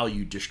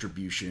value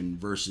distribution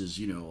versus,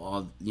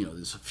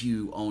 there's a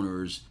few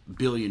owners,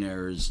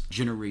 billionaires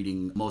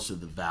generating most of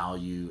the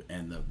value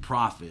and the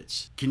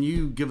profits. Can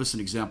you give us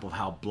an example of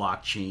how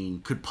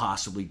blockchain could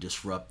possibly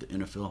disrupt the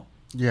NFL?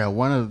 Yeah,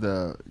 one of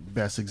the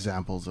best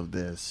examples of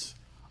this,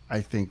 I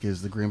think,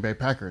 is the Green Bay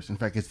Packers. In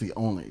fact, it's the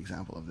only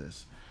example of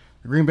this.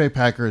 The Green Bay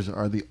Packers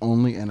are the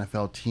only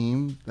NFL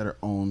team that are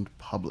owned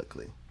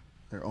publicly.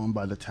 They're owned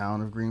by the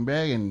town of Green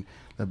Bay, and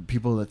the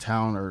people of the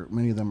town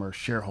many of them are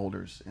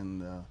shareholders in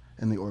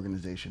the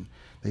organization.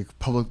 They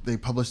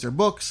publish their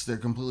books. They're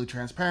completely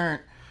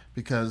transparent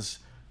because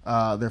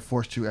they're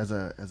forced to as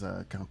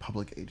a kind of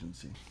public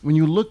agency. When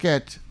you look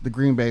at the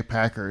Green Bay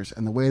Packers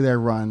and the way they're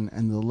run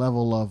and the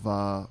level of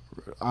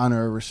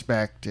honor,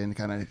 respect, and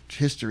kind of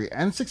history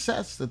and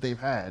success that they've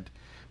had,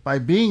 by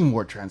being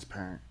more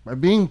transparent, by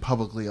being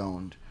publicly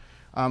owned,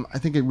 I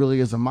think it really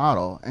is a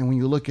model. And when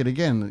you look at,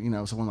 again,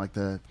 someone like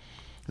the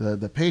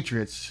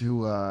Patriots,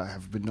 who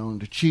have been known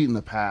to cheat in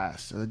the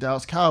past, or the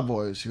Dallas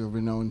Cowboys, who have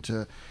been known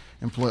to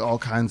employ all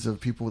kinds of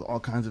people with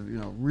all kinds of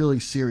really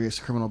serious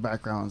criminal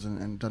backgrounds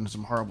and done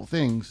some horrible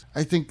things,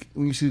 I think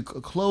when you see a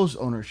closed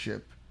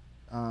ownership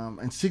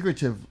and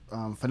secretive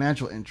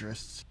financial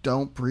interests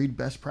don't breed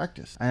best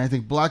practice. And I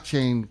think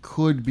blockchain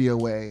could be a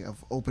way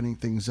of opening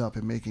things up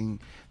and making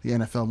the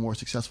NFL more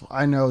successful.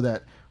 I know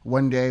that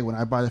one day when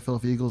I buy the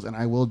Philadelphia Eagles, and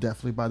I will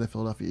definitely buy the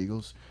Philadelphia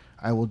Eagles,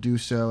 I will do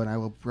so, and I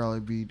will probably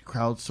be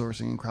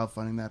crowdsourcing and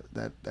crowdfunding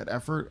that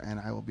effort, and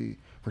I will be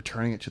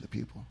returning it to the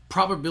people.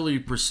 Probability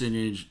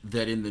percentage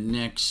that in the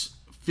next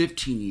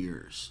 15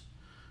 years,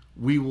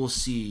 we will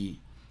see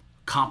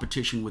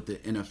competition with the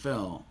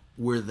NFL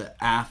where the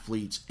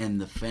athletes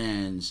and the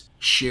fans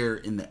share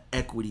in the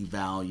equity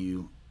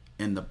value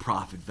and the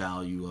profit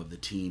value of the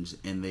teams,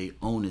 and they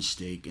own a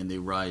stake and they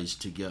rise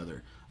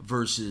together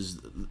versus,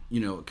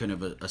 kind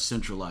of a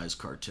centralized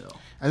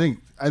cartel. I think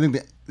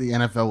the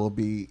NFL will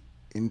be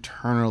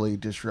internally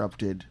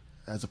disrupted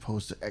as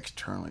opposed to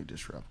externally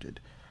disrupted,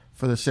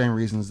 for the same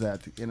reasons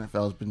that the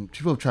NFL has been.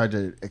 People have tried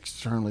to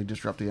externally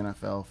disrupt the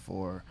NFL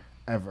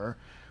forever.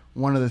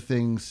 One of the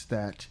things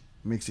that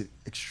makes it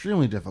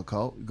extremely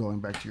difficult, going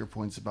back to your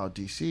points about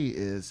DC,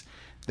 is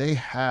they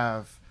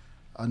have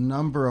a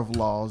number of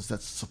laws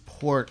that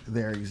support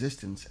their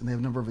existence, and they have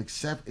a number of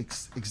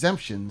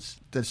exemptions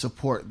that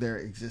support their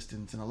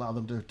existence and allow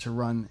them to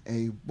run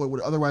what would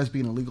otherwise be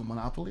an illegal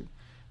monopoly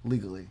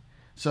legally.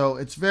 So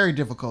it's very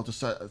difficult to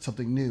start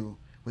something new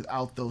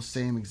without those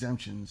same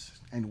exemptions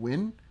and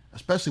win,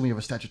 especially when you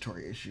have a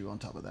statutory issue on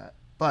top of that.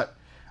 But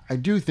I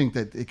do think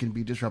that it can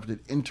be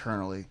disrupted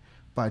internally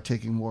by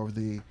taking more of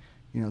the,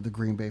 the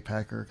Green Bay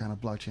Packer kind of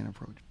blockchain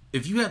approach.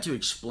 If you had to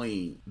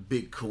explain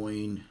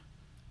Bitcoin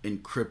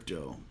and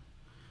crypto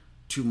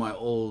to my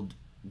old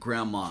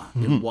grandma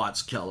in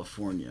Watts,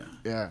 California,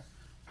 Yeah.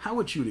 how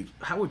would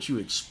you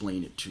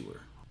explain it to her?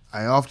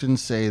 I often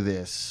say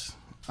this.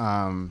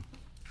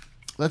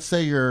 Let's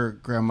say your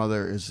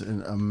grandmother is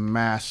a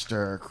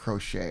master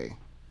crochet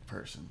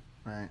person,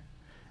 right?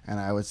 And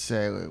I would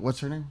say, what's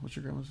her name? What's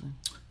your grandma's name?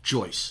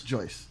 Joyce.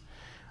 Joyce.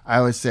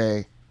 I would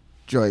say,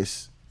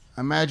 Joyce,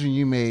 imagine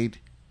you made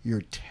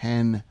your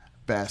 10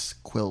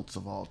 best quilts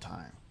of all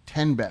time.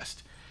 10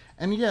 best.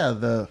 And yeah,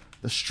 the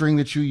string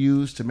that you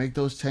use to make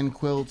those 10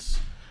 quilts,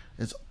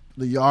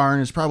 the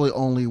yarn is probably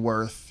only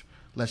worth,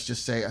 let's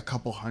just say, a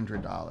couple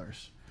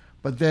 $100.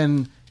 But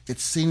then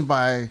it's seen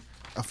by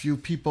a few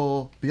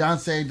people.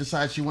 Beyonce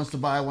decides she wants to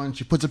buy one.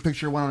 She puts a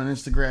picture of one on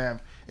Instagram.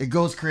 It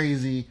goes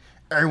crazy.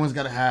 Everyone's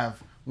got to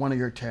have one of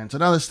your 10. So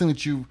now this thing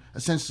that you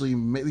essentially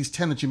made, these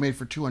 10 that you made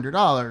for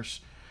 $200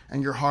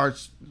 and your hard,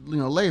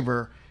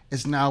 labor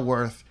is now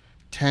worth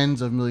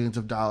tens of millions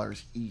of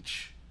dollars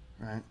each,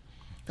 right?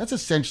 That's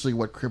essentially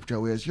what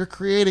crypto is. You're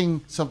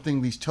creating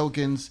something, these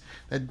tokens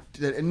that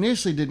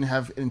initially didn't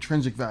have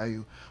intrinsic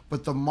value,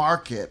 but the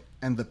market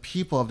and the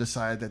people have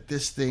decided that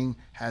this thing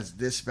has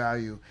this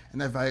value,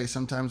 and that value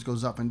sometimes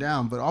goes up and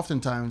down, but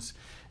oftentimes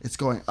it's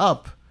going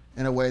up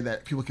in a way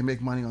that people can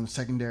make money on the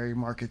secondary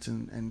markets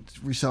and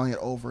reselling it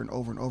over and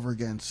over and over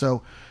again.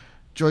 So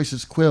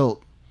Joyce's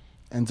quilt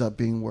ends up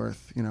being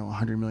worth,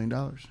 $100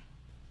 million.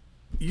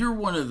 You're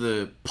one of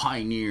the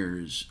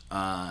pioneers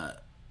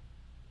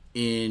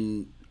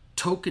in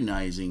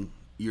tokenizing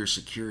your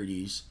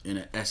securities in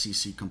an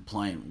SEC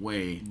compliant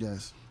way.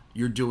 Yes.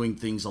 You're doing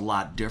things a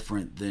lot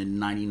different than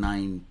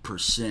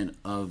 99%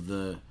 of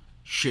the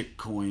shit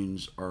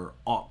coins or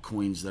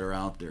altcoins that are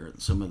out there,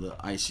 some of the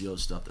ICO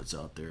stuff that's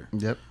out there.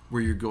 Yep.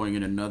 Where you're going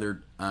in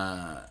another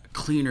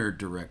cleaner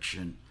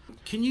direction.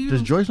 Can you...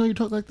 Does Joyce know you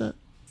talk like that?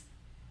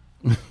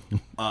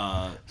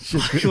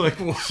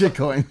 Shit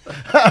coin.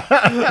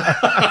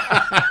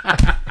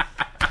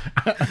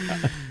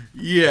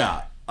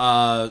 Yeah.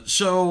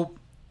 So,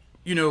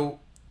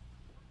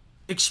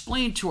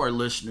 explain to our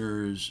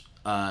listeners,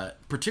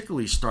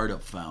 particularly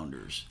startup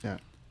founders,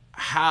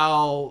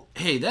 how,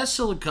 hey, that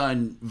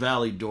Silicon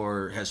Valley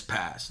door has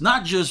passed.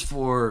 Not just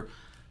for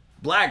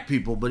black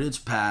people, but it's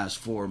passed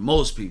for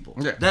most people.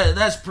 Yeah.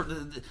 That's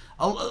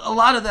a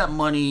lot of that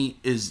money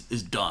is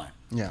done.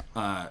 Yeah.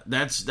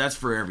 That's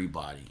for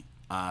everybody.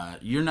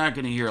 You're not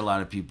going to hear a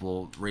lot of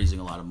people raising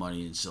a lot of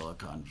money in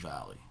Silicon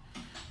Valley.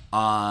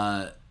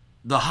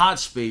 The hot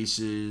space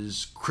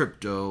is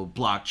crypto,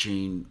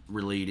 blockchain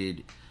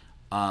related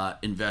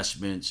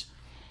investments.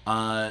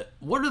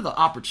 What are the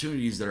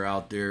opportunities that are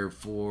out there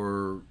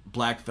for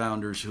black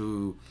founders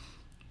who,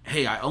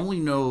 hey, I only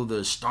know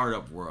the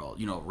startup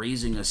world,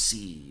 raising a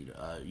seed,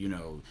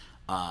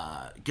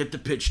 get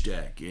the pitch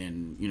deck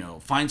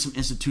and, find some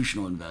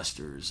institutional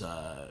investors,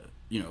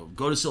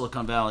 go to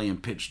Silicon Valley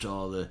and pitch to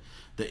all the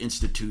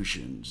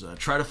institutions,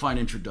 try to find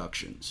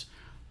introductions.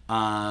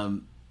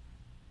 Can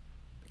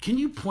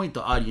you point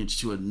the audience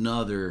to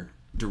another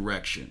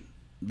direction?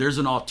 There's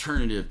an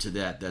alternative to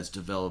that's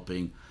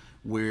developing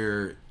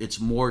where it's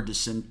more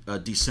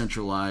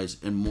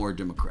decentralized and more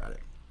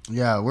democratic.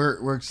 Yeah,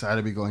 we're excited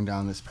to be going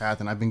down this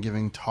path, and I've been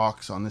giving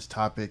talks on this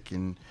topic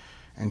and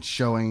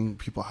showing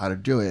people how to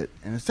do it.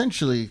 And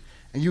essentially,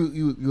 and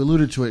you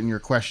alluded to it in your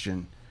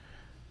question,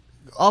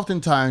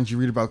 oftentimes you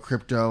read about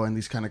crypto and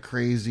these kind of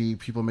crazy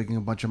people making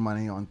a bunch of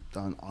money on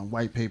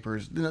white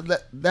papers.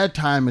 That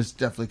time is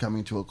definitely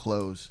coming to a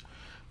close.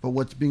 But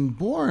what's being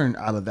born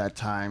out of that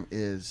time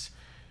is,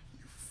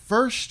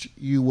 first,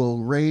 you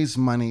will raise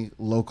money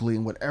locally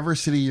in whatever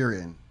city you're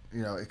in.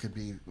 It could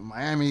be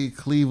Miami,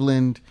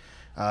 Cleveland,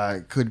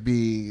 it could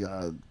be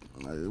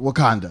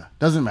Wakanda.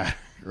 Doesn't matter,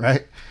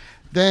 right?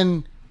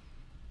 Then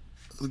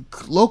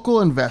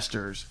local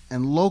investors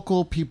and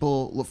local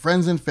people,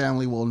 friends and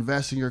family, will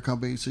invest in your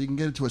company so you can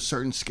get it to a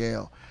certain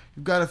scale.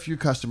 You've got a few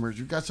customers.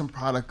 You've got some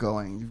product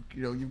going.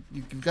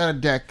 You've got a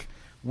deck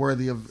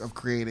worthy of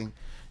creating.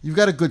 You've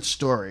got a good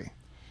story.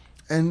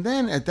 And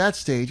then at that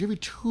stage, every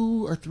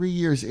 2 or 3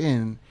 years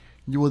in,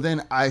 you will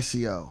then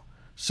ICO.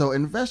 So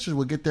investors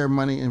will get their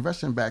money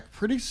invested back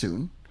pretty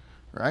soon,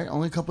 right?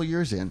 Only a couple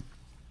years in.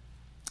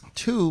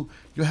 2,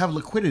 you'll have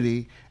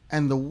liquidity,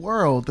 and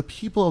the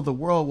people of the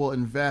world will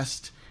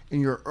invest in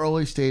your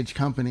early stage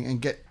company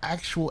and get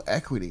actual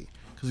equity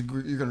because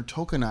you're going to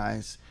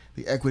tokenize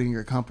the equity in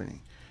your company.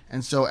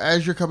 And so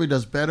as your company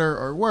does better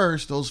or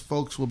worse, those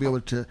folks will be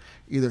able to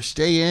either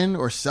stay in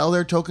or sell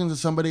their tokens to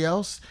somebody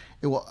else.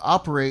 It will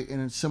operate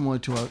in similar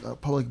to a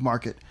public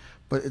market,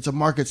 but it's a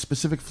market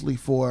specifically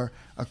for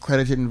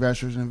accredited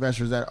investors and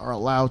investors that are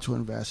allowed to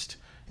invest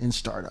in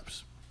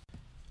startups.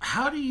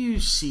 How do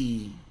you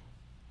see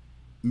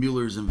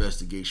Mueller's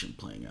investigation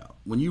playing out?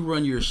 When you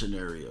run your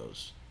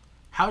scenarios,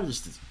 how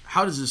does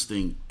this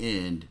thing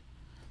end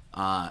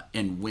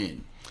and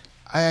when?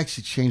 I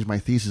actually changed my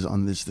thesis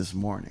on this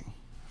morning.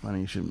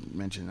 Funny you should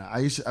mention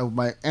that.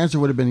 My answer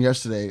would have been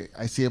yesterday.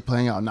 I see it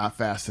playing out not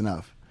fast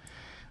enough.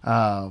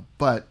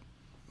 But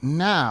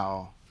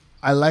now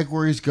I like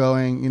where he's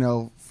going.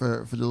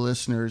 For the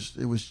listeners,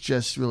 it was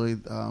just really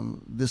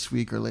this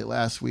week or late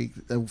last week,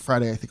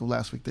 Friday I think of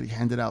last week, that he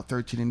handed out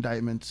 13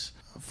 indictments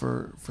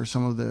for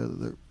some of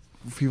the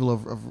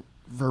people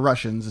for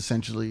Russians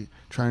essentially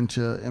trying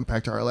to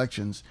impact our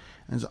elections,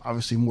 and there's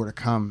obviously more to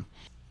come.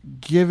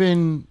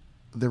 Given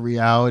the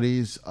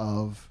realities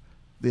of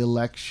the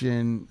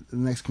election, the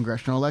next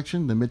congressional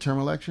election, the midterm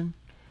election,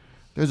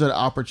 there's an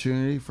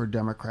opportunity for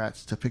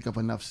Democrats to pick up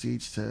enough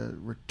seats to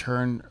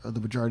return the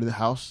majority of the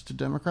House to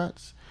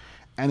Democrats.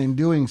 And in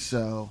doing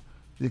so,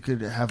 they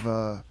could have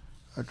a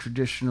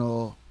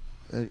traditional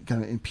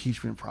kind of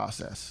impeachment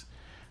process,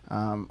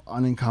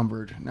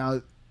 unencumbered.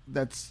 Now,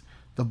 that's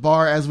the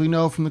bar, as we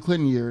know from the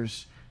Clinton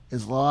years,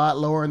 is a lot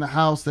lower in the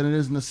House than it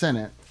is in the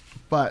Senate.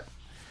 But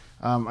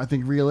I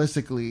think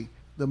realistically,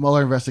 the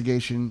Mueller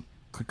investigation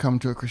could come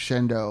to a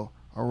crescendo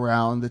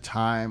around the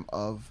time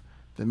of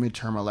the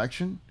midterm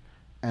election,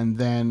 and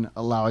then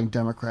allowing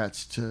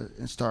Democrats to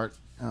start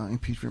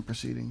impeachment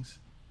proceedings.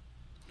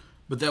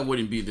 But that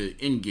wouldn't be the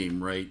end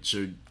game, right?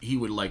 So he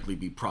would likely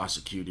be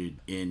prosecuted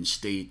in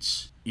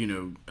states.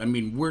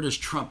 Where does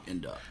Trump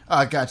end up?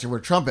 I gotcha.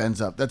 Where Trump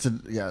ends up.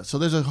 So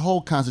there's a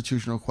whole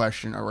constitutional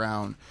question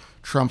around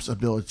Trump's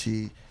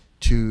ability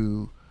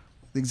to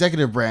the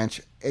executive branch,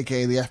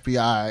 aka the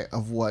FBI,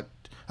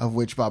 of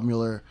which Bob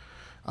Mueller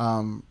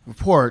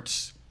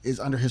reports, is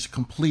under his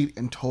complete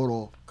and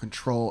total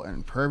control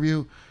and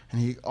purview,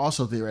 and he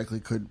also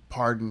theoretically could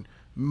pardon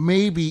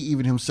maybe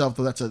even himself,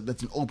 though that's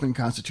an open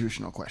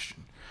constitutional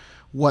question.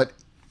 What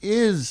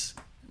is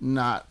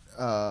not,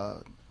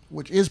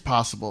 which is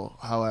possible,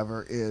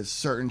 however, is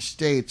certain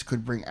states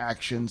could bring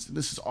actions.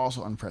 This is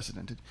also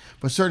unprecedented,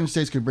 but certain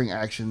states could bring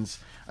actions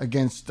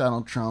against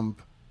Donald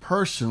Trump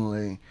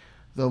personally,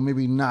 though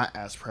maybe not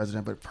as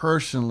president, but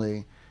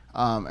personally,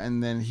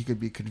 and then he could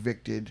be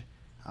convicted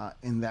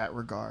in that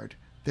regard.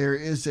 There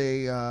is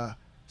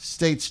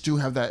states do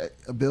have that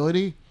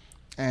ability,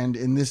 and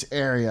in this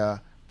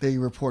area, they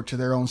report to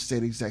their own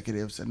state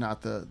executives and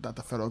not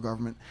the federal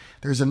government.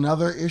 There's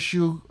another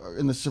issue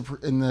in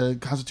the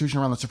Constitution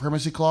around the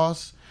Supremacy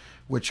Clause,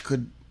 which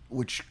could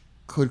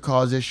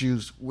cause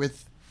issues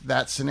with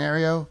that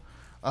scenario.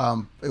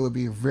 It would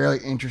be a very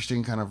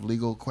interesting kind of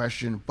legal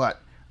question, but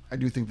I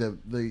do think that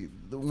the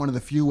one of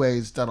the few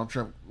ways Donald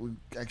Trump would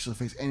actually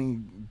face any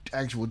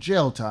actual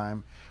jail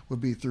time would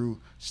be through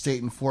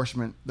state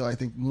enforcement, though I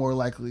think more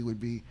likely would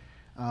be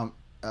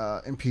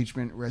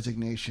impeachment,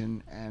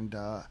 resignation,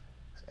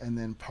 and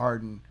then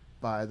pardon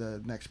by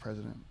the next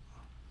president.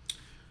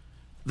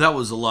 That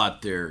was a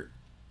lot there.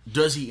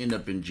 Does he end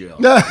up in jail?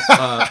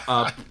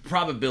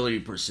 Probability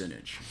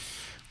percentage.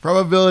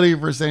 Probability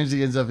percentage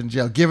he ends up in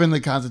jail. Given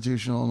the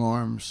constitutional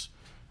norms,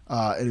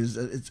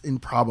 it's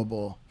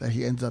improbable that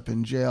he ends up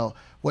in jail.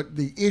 What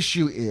the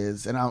issue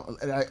is, and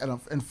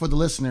for the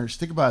listeners,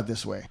 think about it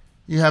this way: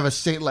 you have a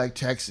state like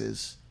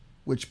Texas,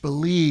 which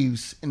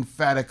believes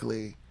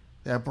emphatically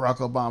that Barack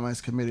Obama has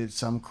committed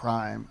some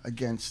crime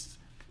against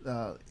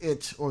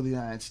it or the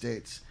United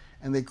States,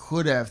 and they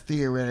could have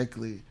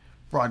theoretically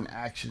brought an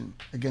action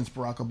against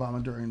Barack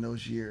Obama during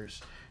those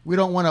years. We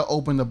don't want to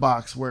open the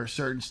box where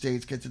certain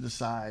states get to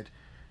decide,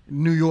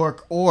 New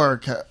York or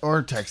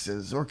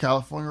Texas or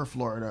California or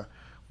Florida,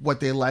 what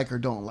they like or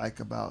don't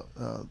like about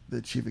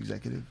the chief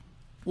executive.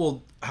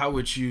 Well, how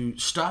would you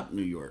stop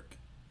New York?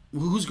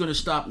 Who's going to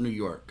stop New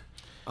York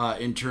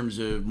in terms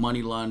of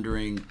money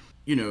laundering,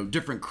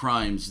 different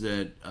crimes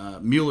that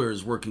Mueller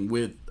is working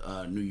with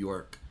New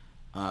York,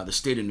 the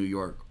state of New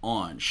York,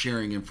 on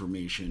sharing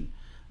information.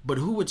 But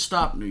who would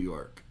stop New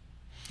York?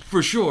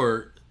 For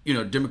sure,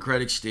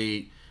 Democratic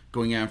state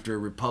going after a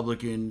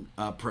Republican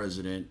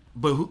president,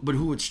 but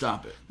who would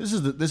stop it? This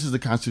is the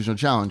constitutional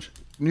challenge.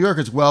 New York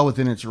is well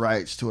within its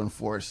rights to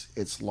enforce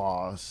its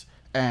laws,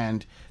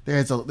 and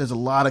there's a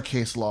lot of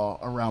case law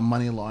around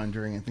money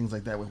laundering and things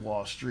like that with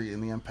Wall Street,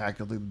 and the impact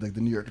of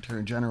the New York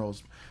Attorney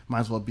General's might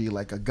as well be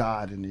like a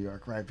god in New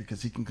York, right?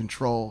 Because he can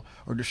control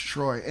or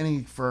destroy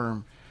any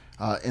firm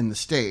in the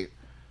state.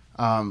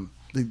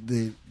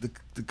 The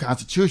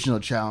constitutional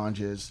challenge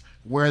is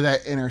where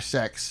that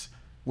intersects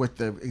with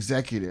the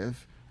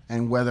executive,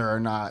 and whether or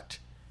not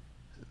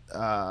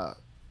a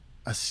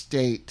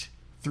state,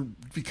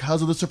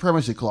 because of the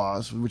Supremacy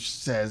Clause, which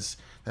says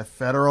that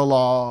federal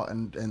law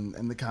and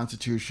the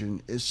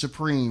Constitution is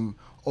supreme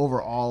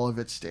over all of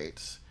its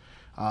states,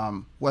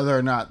 whether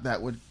or not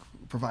that would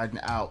provide an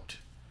out.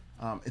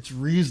 It's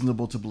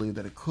reasonable to believe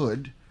that it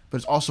could, but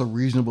it's also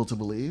reasonable to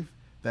believe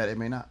that it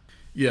may not.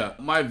 Yeah,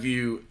 my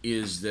view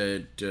is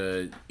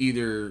that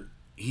either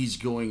he's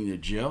going to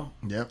jail.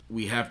 Yep.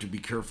 We have to be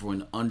careful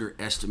in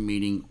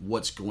underestimating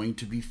what's going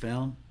to be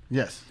found.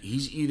 Yes.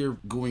 He's either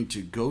going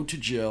to go to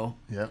jail,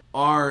 yep,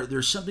 or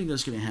there's something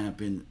that's going to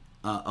happen,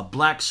 a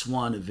black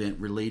swan event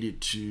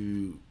related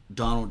to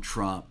Donald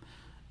Trump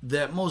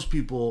that most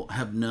people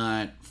have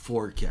not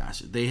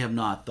forecasted. They have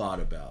not thought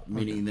about,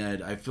 meaning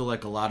that I feel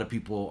like a lot of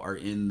people are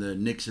in the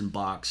Nixon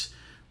box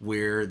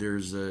where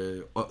there's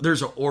a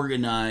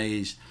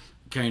organized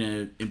kind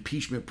of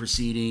impeachment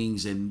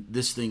proceedings, and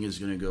this thing is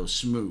going to go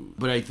smooth.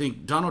 But I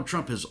think Donald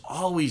Trump has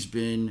always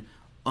been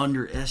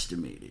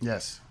underestimated.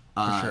 Yes,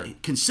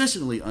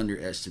 consistently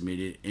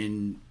underestimated.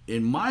 In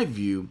my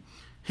view,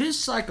 his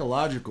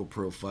psychological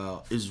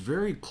profile is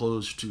very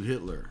close to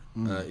Hitler.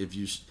 If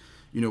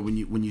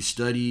when you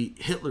study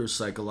Hitler's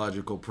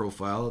psychological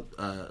profile,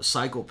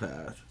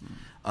 psychopath,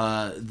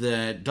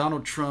 that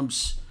Donald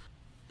Trump's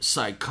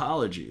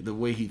psychology, the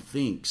way he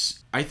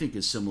thinks, I think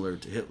is similar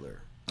to Hitler.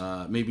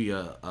 Maybe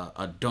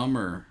a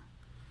dumber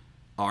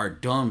or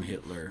dumb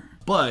Hitler.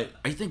 But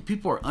I think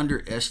people are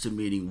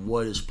underestimating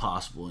what is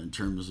possible in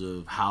terms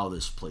of how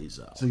this plays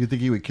out. So you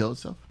think he would kill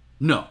himself?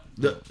 No.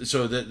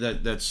 So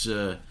that's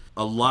a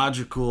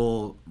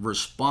logical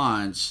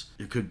response.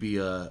 It could be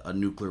a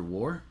nuclear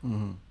war.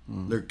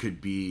 There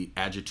could be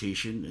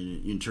agitation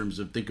in terms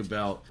of, think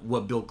about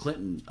what Bill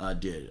Clinton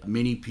did.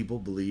 Many people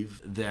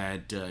believe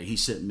that he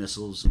sent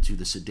missiles into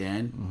the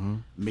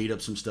Sudan, made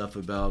up some stuff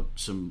about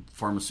some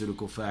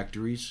pharmaceutical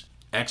factories.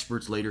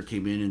 Experts later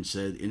came in and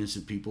said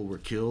innocent people were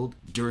killed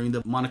during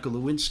the Monica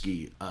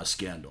Lewinsky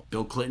scandal.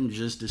 Bill Clinton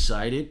just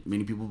decided,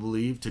 many people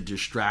believe, to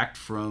distract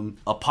from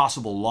a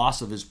possible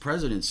loss of his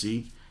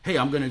presidency. Hey,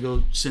 I'm going to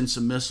go send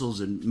some missiles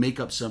and make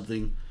up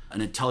something,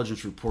 an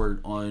intelligence report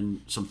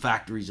on some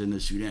factories in the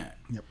Sudan.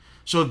 Yep.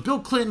 So if Bill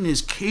Clinton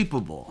is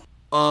capable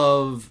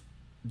of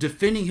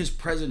defending his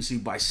presidency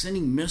by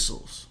sending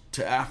missiles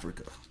to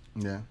Africa,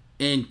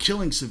 and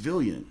killing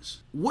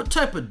civilians, what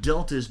type of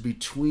delta is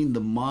between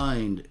the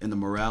mind and the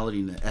morality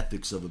and the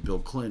ethics of a Bill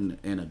Clinton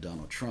and a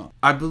Donald Trump?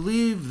 I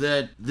believe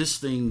that this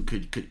thing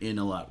could end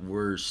a lot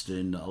worse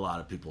than a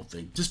lot of people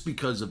think, just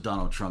because of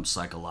Donald Trump's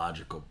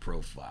psychological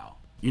profile.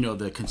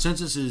 The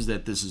consensus is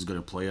that this is going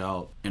to play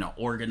out in an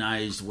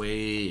organized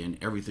way and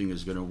everything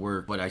is going to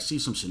work. But I see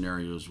some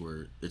scenarios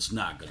where it's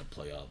not going to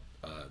play out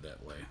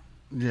that way.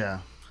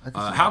 Yeah.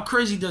 How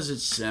crazy does it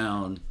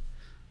sound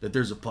that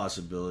there's a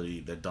possibility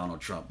that Donald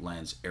Trump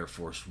lands Air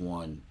Force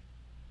One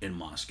in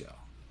Moscow?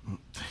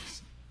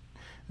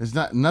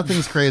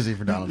 Nothing's crazy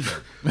for Donald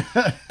Trump.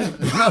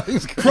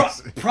 Nothing's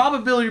crazy.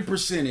 Probability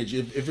percentage,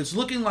 if it's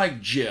looking like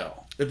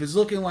jail, if it's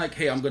looking like,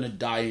 hey, I'm going to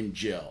die in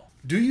jail,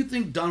 do you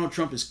think Donald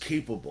Trump is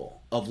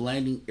capable of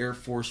landing Air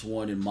Force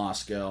One in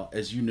Moscow?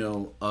 As you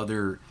know,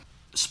 other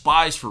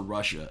spies for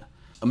Russia,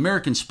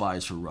 American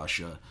spies for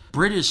Russia,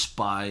 British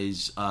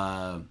spies,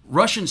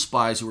 Russian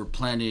spies who were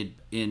planted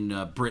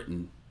in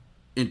Britain.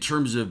 In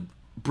terms of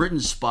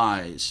Britain's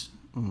spies,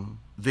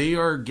 they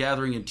are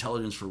gathering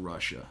intelligence for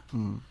Russia.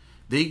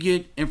 They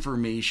get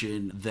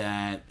information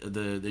that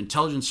the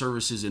intelligence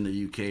services in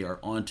the UK are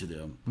onto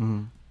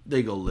them.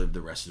 They go live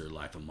the rest of their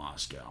life in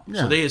Moscow.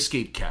 So they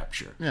escape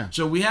capture.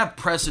 So we have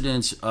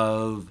precedents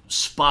of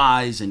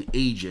spies and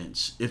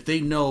agents. If they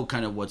know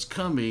kind of what's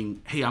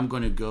coming, hey, I'm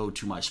going to go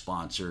to my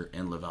sponsor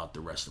and live out the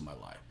rest of my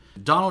life.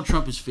 Donald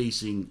Trump is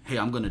facing, hey,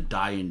 I'm going to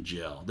die in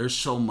jail. There's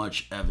so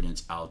much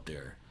evidence out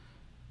there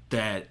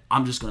that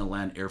I'm just going to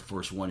land Air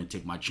Force One and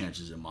take my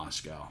chances in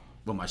Moscow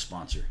with my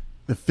sponsor.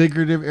 The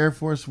figurative Air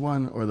Force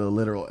One or the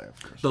literal Air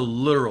Force One? The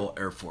literal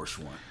Air Force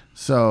One.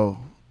 So,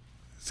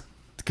 it's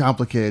a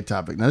complicated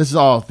topic. Now, this is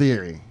all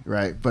theory,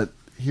 right? But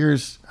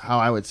here's how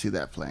I would see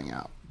that playing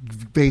out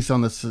based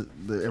on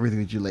the everything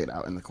that you laid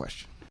out in the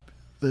question.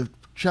 The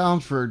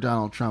challenge for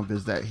Donald Trump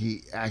is that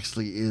he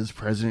actually is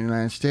president of the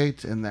United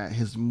States and that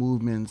his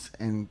movements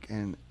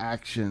and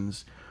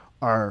actions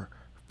are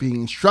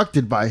being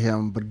instructed by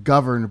him, but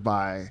governed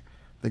by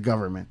the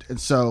government. And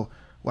so,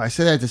 I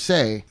say that to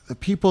say, the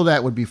people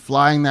that would be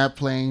flying that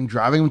plane,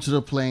 driving him to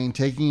the plane,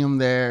 taking him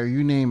there,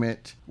 you name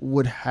it,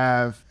 would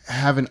have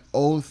an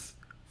oath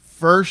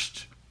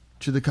first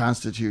to the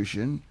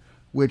Constitution,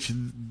 which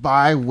enables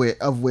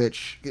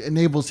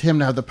him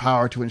to have the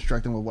power to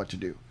instruct them with what to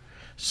do.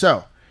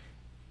 So,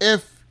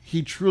 if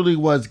he truly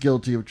was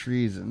guilty of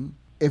treason,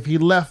 if he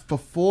left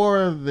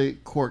before the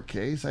court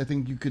case, I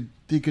think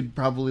he could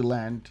probably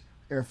land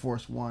Air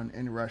Force One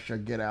in Russia,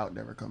 get out,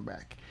 never come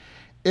back.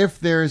 If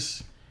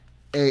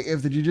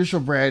the judicial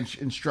branch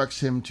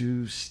instructs him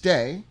to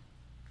stay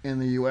in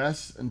the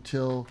U.S.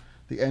 until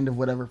the end of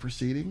whatever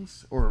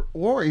proceedings, or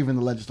even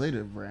the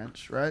legislative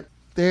branch, right?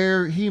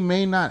 He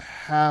may not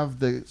have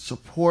the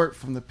support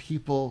from the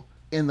people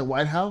in the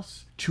White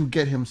House to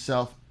get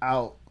himself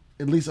out,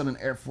 at least on an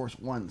Air Force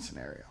One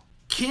scenario.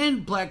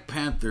 Can Black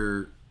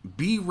Panther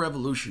be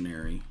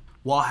revolutionary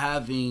while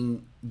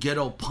having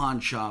ghetto pawn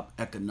shop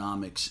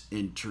economics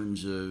in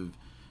terms of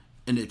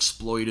an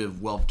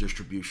exploitive wealth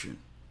distribution?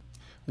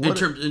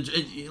 Let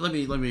me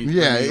elaborate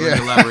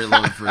a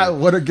little further.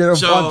 What a ghetto pawn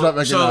shop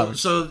economics.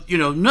 So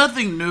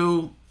nothing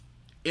new.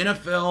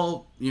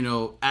 NFL,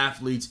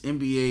 athletes,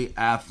 NBA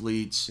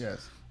athletes,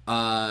 yes.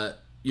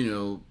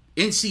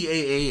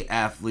 NCAA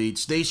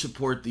athletes, they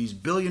support these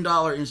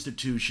billion-dollar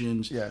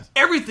institutions. Yes.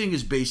 Everything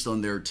is based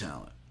on their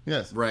talent.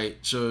 Yes. Right?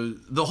 So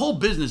the whole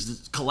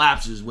business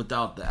collapses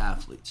without the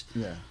athletes.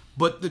 Yeah.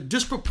 But the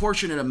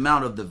disproportionate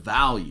amount of the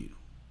value,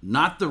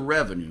 not the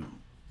revenue,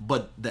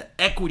 But the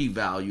equity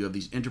value of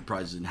these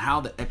enterprises and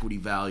how the equity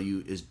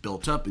value is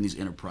built up in these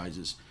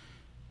enterprises,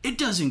 it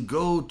doesn't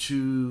go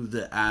to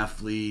the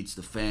athletes,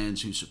 the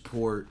fans who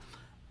support.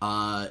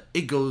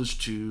 It goes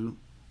to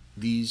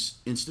these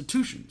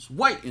institutions,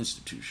 white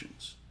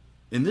institutions.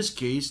 In this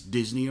case,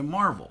 Disney and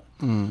Marvel.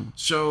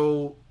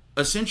 So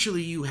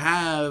essentially you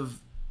have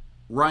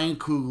Ryan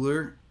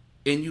Coogler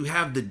and you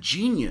have the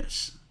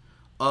genius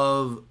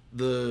of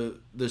the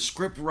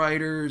script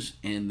writers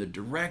and the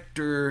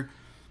director,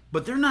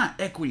 but they're not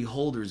equity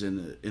holders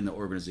in the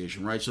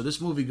organization, right? So this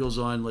movie goes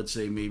on, let's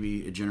say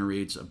maybe it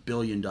generates $1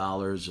 billion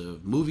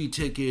of movie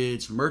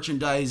tickets,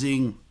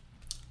 merchandising,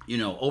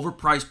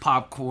 overpriced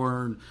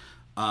popcorn,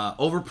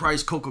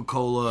 overpriced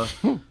Coca-Cola,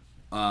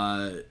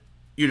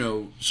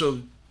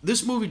 so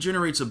this movie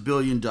generates $1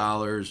 billion,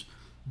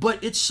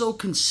 but it's so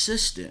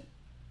consistent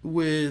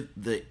with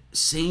the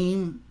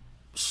same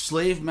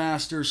slave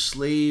master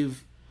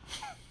slave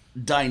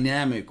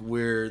dynamic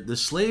where the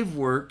slave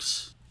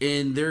works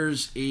and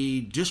there's a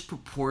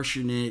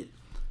disproportionate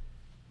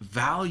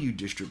value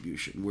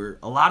distribution where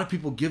a lot of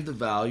people give the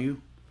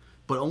value,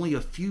 but only a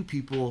few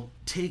people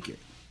take it,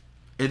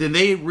 and then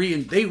they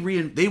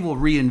will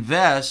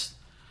reinvest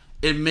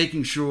in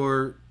making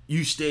sure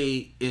you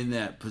stay in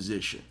that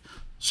position.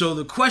 So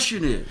the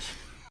question is,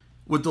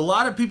 with a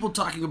lot of people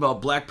talking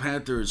about Black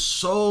Panther is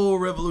so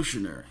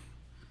revolutionary,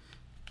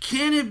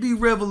 can it be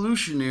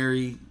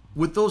revolutionary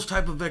with those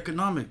type of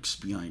economics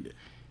behind it?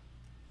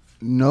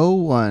 No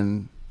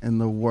one in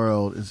the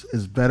world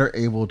is better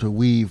able to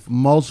weave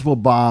multiple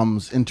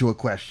bombs into a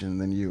question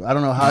than you. I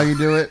don't know how you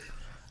do it.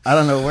 I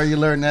don't know where you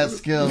learned that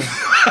skill.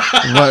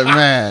 But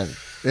man,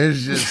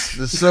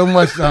 there's so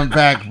much to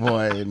unpack,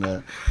 boy, in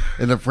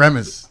the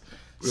premise.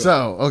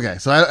 So, okay.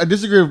 So I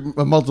disagree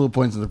with multiple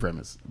points in the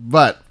premise.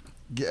 But,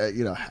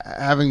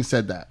 having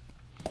said that,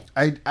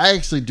 I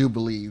actually do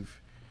believe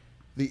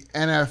the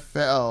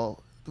NFL,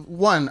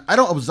 one, I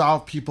don't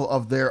absolve people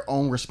of their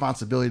own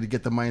responsibility to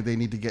get the money they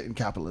need to get in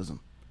capitalism.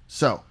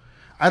 So,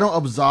 I don't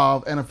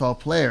absolve NFL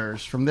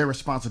players from their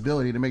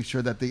responsibility to make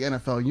sure that the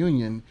NFL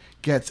union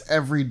gets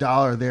every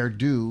dollar they're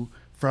due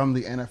from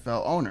the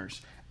NFL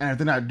owners. And if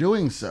they're not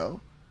doing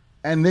so,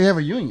 and they have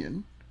a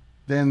union,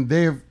 then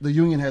the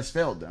union has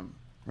failed them,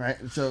 right?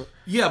 So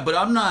yeah, but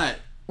I'm not.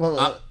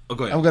 Well,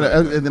 go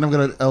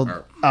ahead.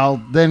 I'll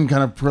then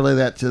kind of relay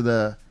that to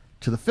the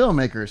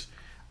filmmakers.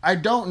 I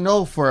don't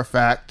know for a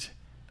fact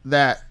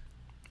that,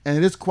 and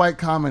it is quite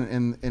common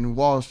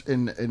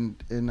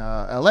in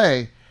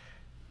LA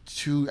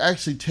to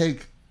actually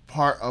take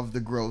part of the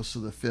gross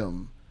of the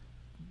film,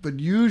 but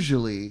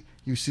usually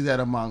you see that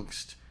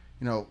amongst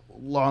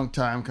long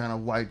time kind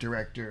of white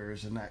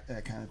directors and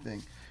that kind of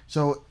thing.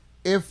 So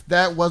if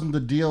that wasn't the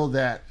deal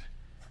that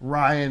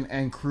Ryan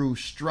and crew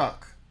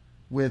struck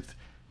with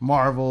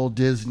Marvel,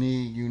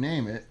 Disney, you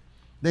name it,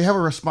 they have a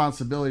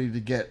responsibility to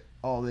get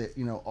all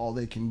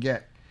they can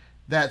get.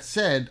 That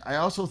said, I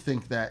also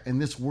think that in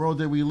this world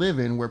that we live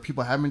in, where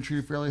people have been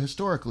treated fairly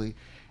historically,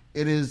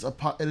 it is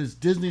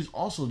Disney's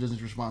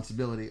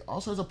responsibility,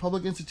 also as a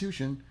public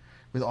institution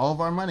with all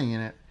of our money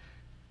in it,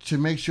 to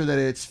make sure that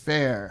it's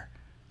fair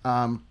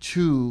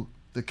to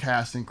the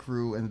cast and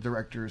crew and the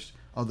directors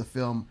of the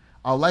film.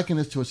 I'll liken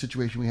this to a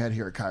situation we had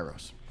here at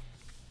Kairos.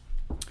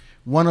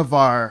 One of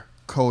our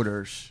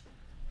coders,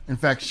 in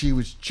fact, she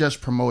was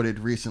just promoted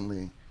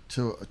recently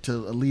to a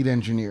lead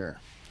engineer,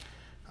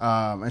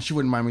 and she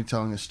wouldn't mind me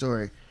telling this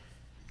story.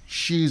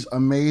 She's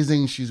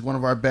amazing. She's one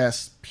of our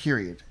best,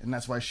 period. And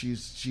that's why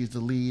she's the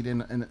lead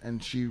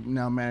and she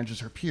now manages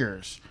her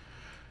peers.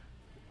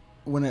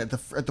 When at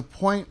the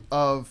point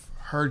of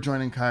her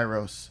joining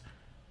Kairos,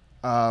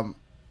 I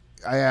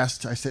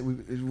said,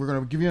 we're going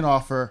to give you an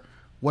offer.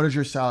 What is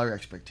your salary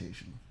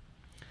expectation?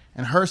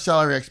 And her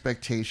salary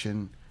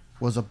expectation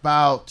was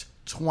about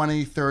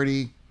 20,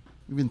 30,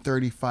 even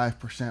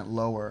 35%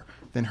 lower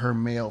than her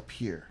male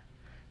peer.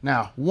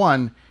 Now,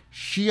 one,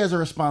 she has a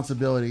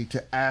responsibility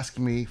to ask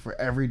me for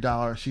every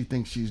dollar she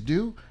thinks she's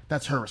due.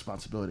 That's her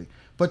responsibility.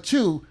 But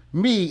two,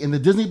 me in the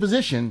Disney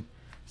position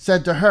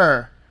said to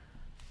her,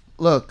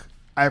 look,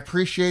 I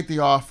appreciate the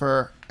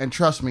offer, and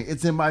trust me,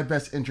 it's in my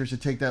best interest to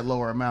take that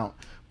lower amount,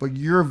 but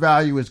your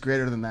value is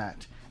greater than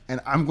that,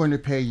 and I'm going to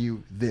pay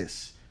you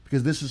this,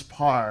 because this is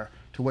par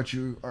to what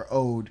you are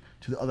owed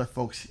to the other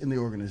folks in the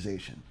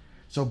organization.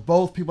 So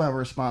both people have a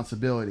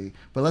responsibility,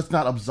 but let's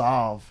not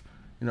absolve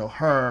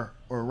her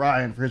or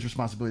Ryan for his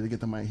responsibility to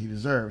get the money he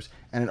deserves,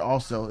 and it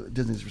also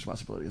Disney's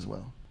responsibility as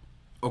well.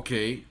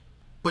 Okay,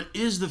 but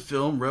is the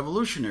film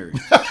revolutionary?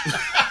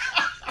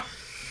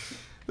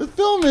 The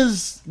film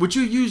is... Would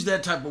you use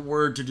that type of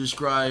word to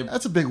describe...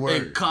 That's a big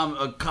word.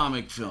 A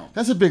comic film.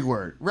 That's a big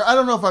word. I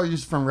don't know if I would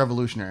use it from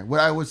revolutionary. What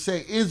I would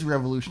say is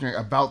revolutionary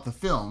about the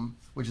film,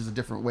 which is a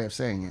different way of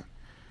saying it,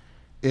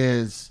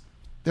 is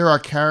there are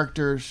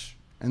characters,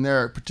 and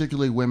there are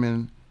particularly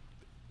women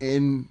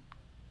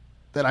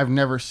that I've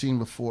never seen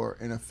before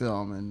in a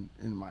film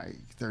in my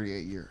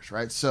 38 years,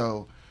 right?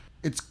 So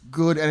it's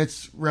good and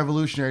it's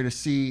revolutionary to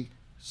see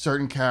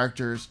certain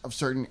characters of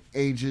certain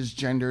ages,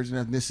 genders,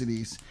 and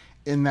ethnicities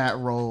in that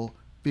role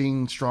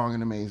being strong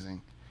and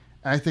amazing.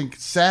 And I think,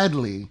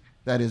 sadly,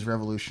 that is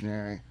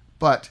revolutionary.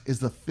 But is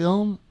the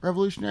film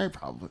revolutionary?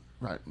 Probably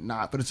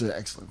not, but it's an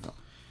excellent film.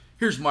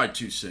 Here's my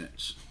 2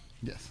 cents.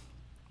 Yes.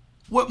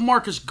 What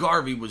Marcus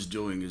Garvey was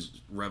doing is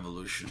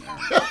revolutionary.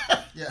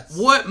 Yes.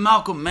 What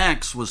Malcolm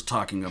X was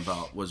talking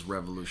about was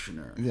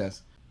revolutionary.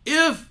 Yes.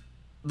 If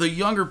the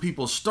younger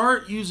people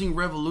start using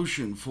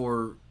revolution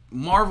for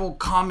Marvel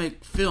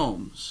comic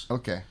films,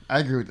 Okay, I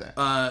agree with that.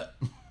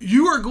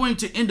 you are going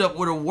to end up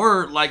with a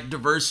word like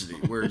diversity,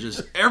 where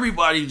just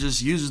everybody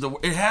just uses the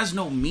word. It has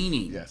no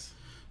meaning. Yes.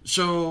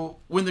 So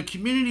when the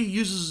community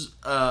uses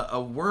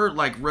a word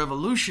like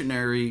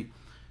revolutionary,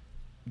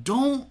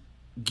 don't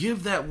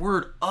give that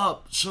word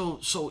up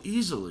so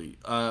easily.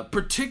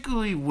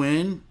 Particularly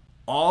when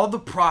all the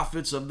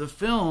profits of the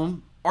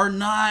film are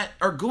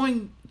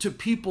going to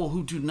people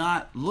who do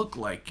not look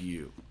like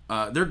you.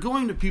 They're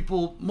going to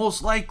people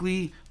most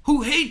likely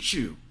who hate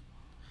you.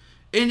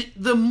 And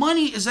the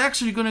money is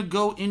actually going to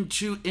go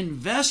into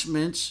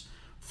investments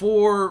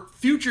for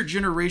future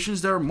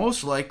generations that are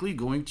most likely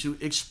going to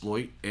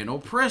exploit and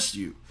oppress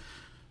you.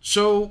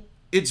 So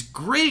it's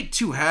great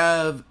to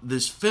have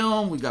this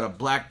film. We got a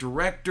black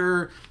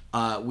director.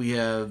 We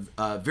have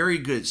very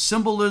good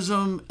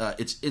symbolism.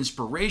 It's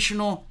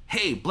inspirational.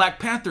 Hey, Black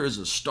Panther is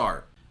a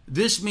start.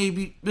 This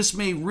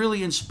may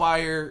really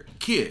inspire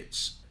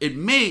kids. It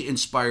may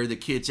inspire the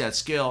kids at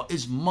scale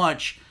as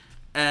much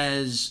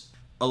as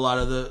a lot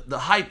of the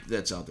hype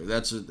that's out there.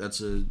 That's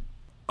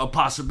a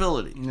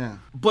possibility. Yeah.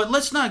 But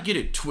let's not get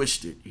it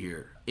twisted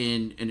here.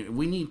 And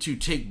we need to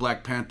take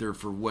Black Panther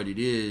for what it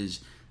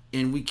is.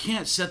 And we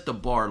can't set the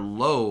bar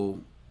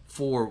low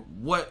for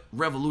what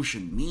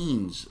revolution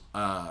means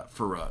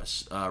for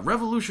us.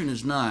 Revolution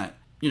is not,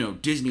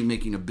 Disney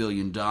making $1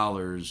 billion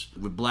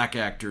with black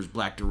actors,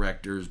 black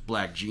directors,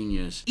 black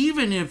genius.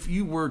 Even if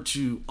you were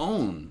to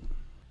own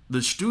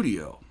the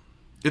studio,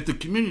 if the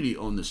community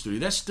owned the studio,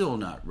 that's still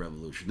not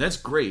revolution. That's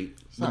great,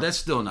 but that's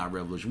still not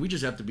revolution. We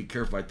just have to be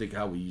careful, I think,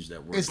 how we use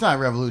that word. It's not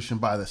revolution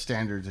by the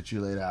standards that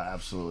you laid out.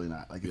 Absolutely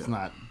not. Like, it's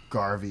not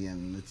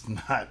Garveyan. It's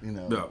not,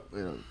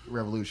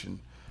 revolution.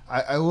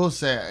 I will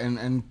say,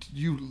 and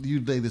you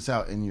laid this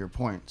out in your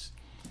points,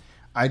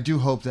 I do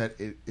hope that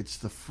it's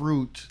the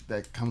fruit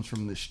that comes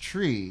from this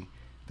tree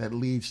that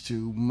leads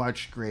to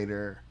much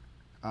greater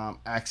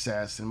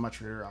access and much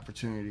greater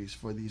opportunities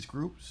for these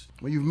groups.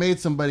 When you've made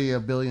somebody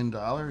 $1 billion,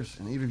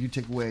 and even if you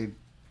take away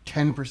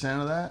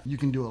 10% of that, you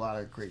can do a lot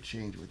of great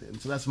change with it. And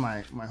so that's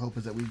my hope,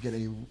 is that we get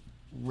a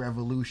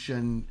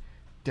revolution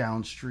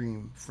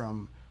downstream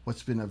from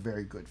what's been a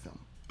very good film.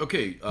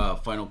 Okay,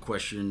 final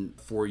question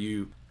for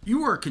you.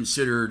 You are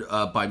considered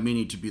by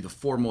many to be the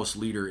foremost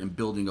leader in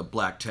building a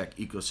black tech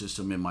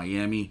ecosystem in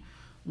Miami.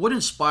 What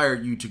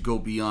inspired you to go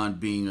beyond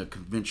being a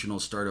conventional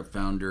startup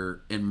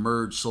founder and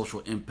merge social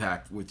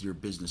impact with your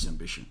business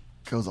ambition?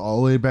 It goes all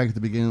the way back at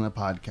the beginning of the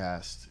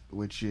podcast,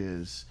 which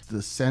is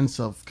the sense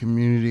of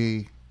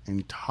community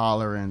and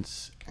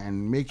tolerance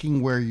and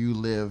making where you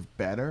live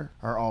better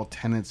are all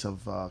tenets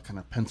of kind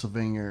of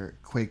Pennsylvania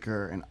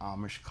Quaker and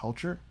Amish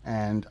culture.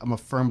 And I'm a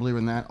firm believer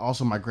in that.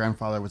 Also, my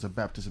grandfather was a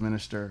Baptist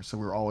minister, so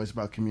we were always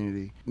about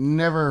community.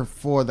 Never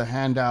for the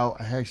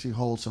handout. I actually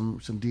hold some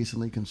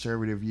decently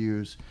conservative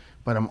views,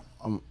 but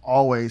I'm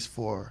always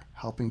for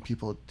helping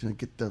people to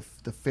get the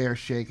fair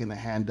shake and the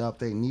hand up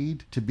they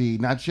need to be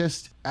not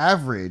just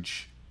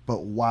average,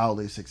 but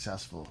wildly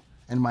successful.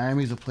 And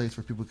Miami is a place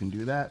where people can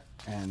do that,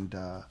 and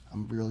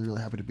I'm really,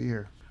 really happy to be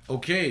here.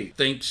 Okay,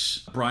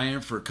 thanks,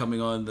 Brian, for coming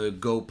on the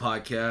Go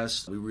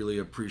podcast. We really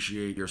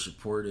appreciate your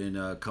support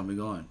and coming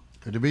on.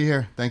 Good to be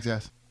here. Thanks,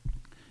 guys.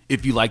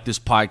 If you like this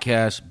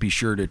podcast, be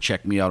sure to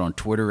check me out on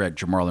Twitter at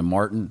Jamarlin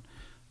Martin.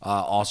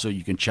 Also,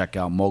 you can check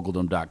out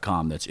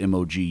moguldom.com. That's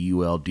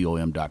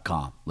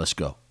MOGULDOM.com. Let's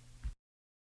go.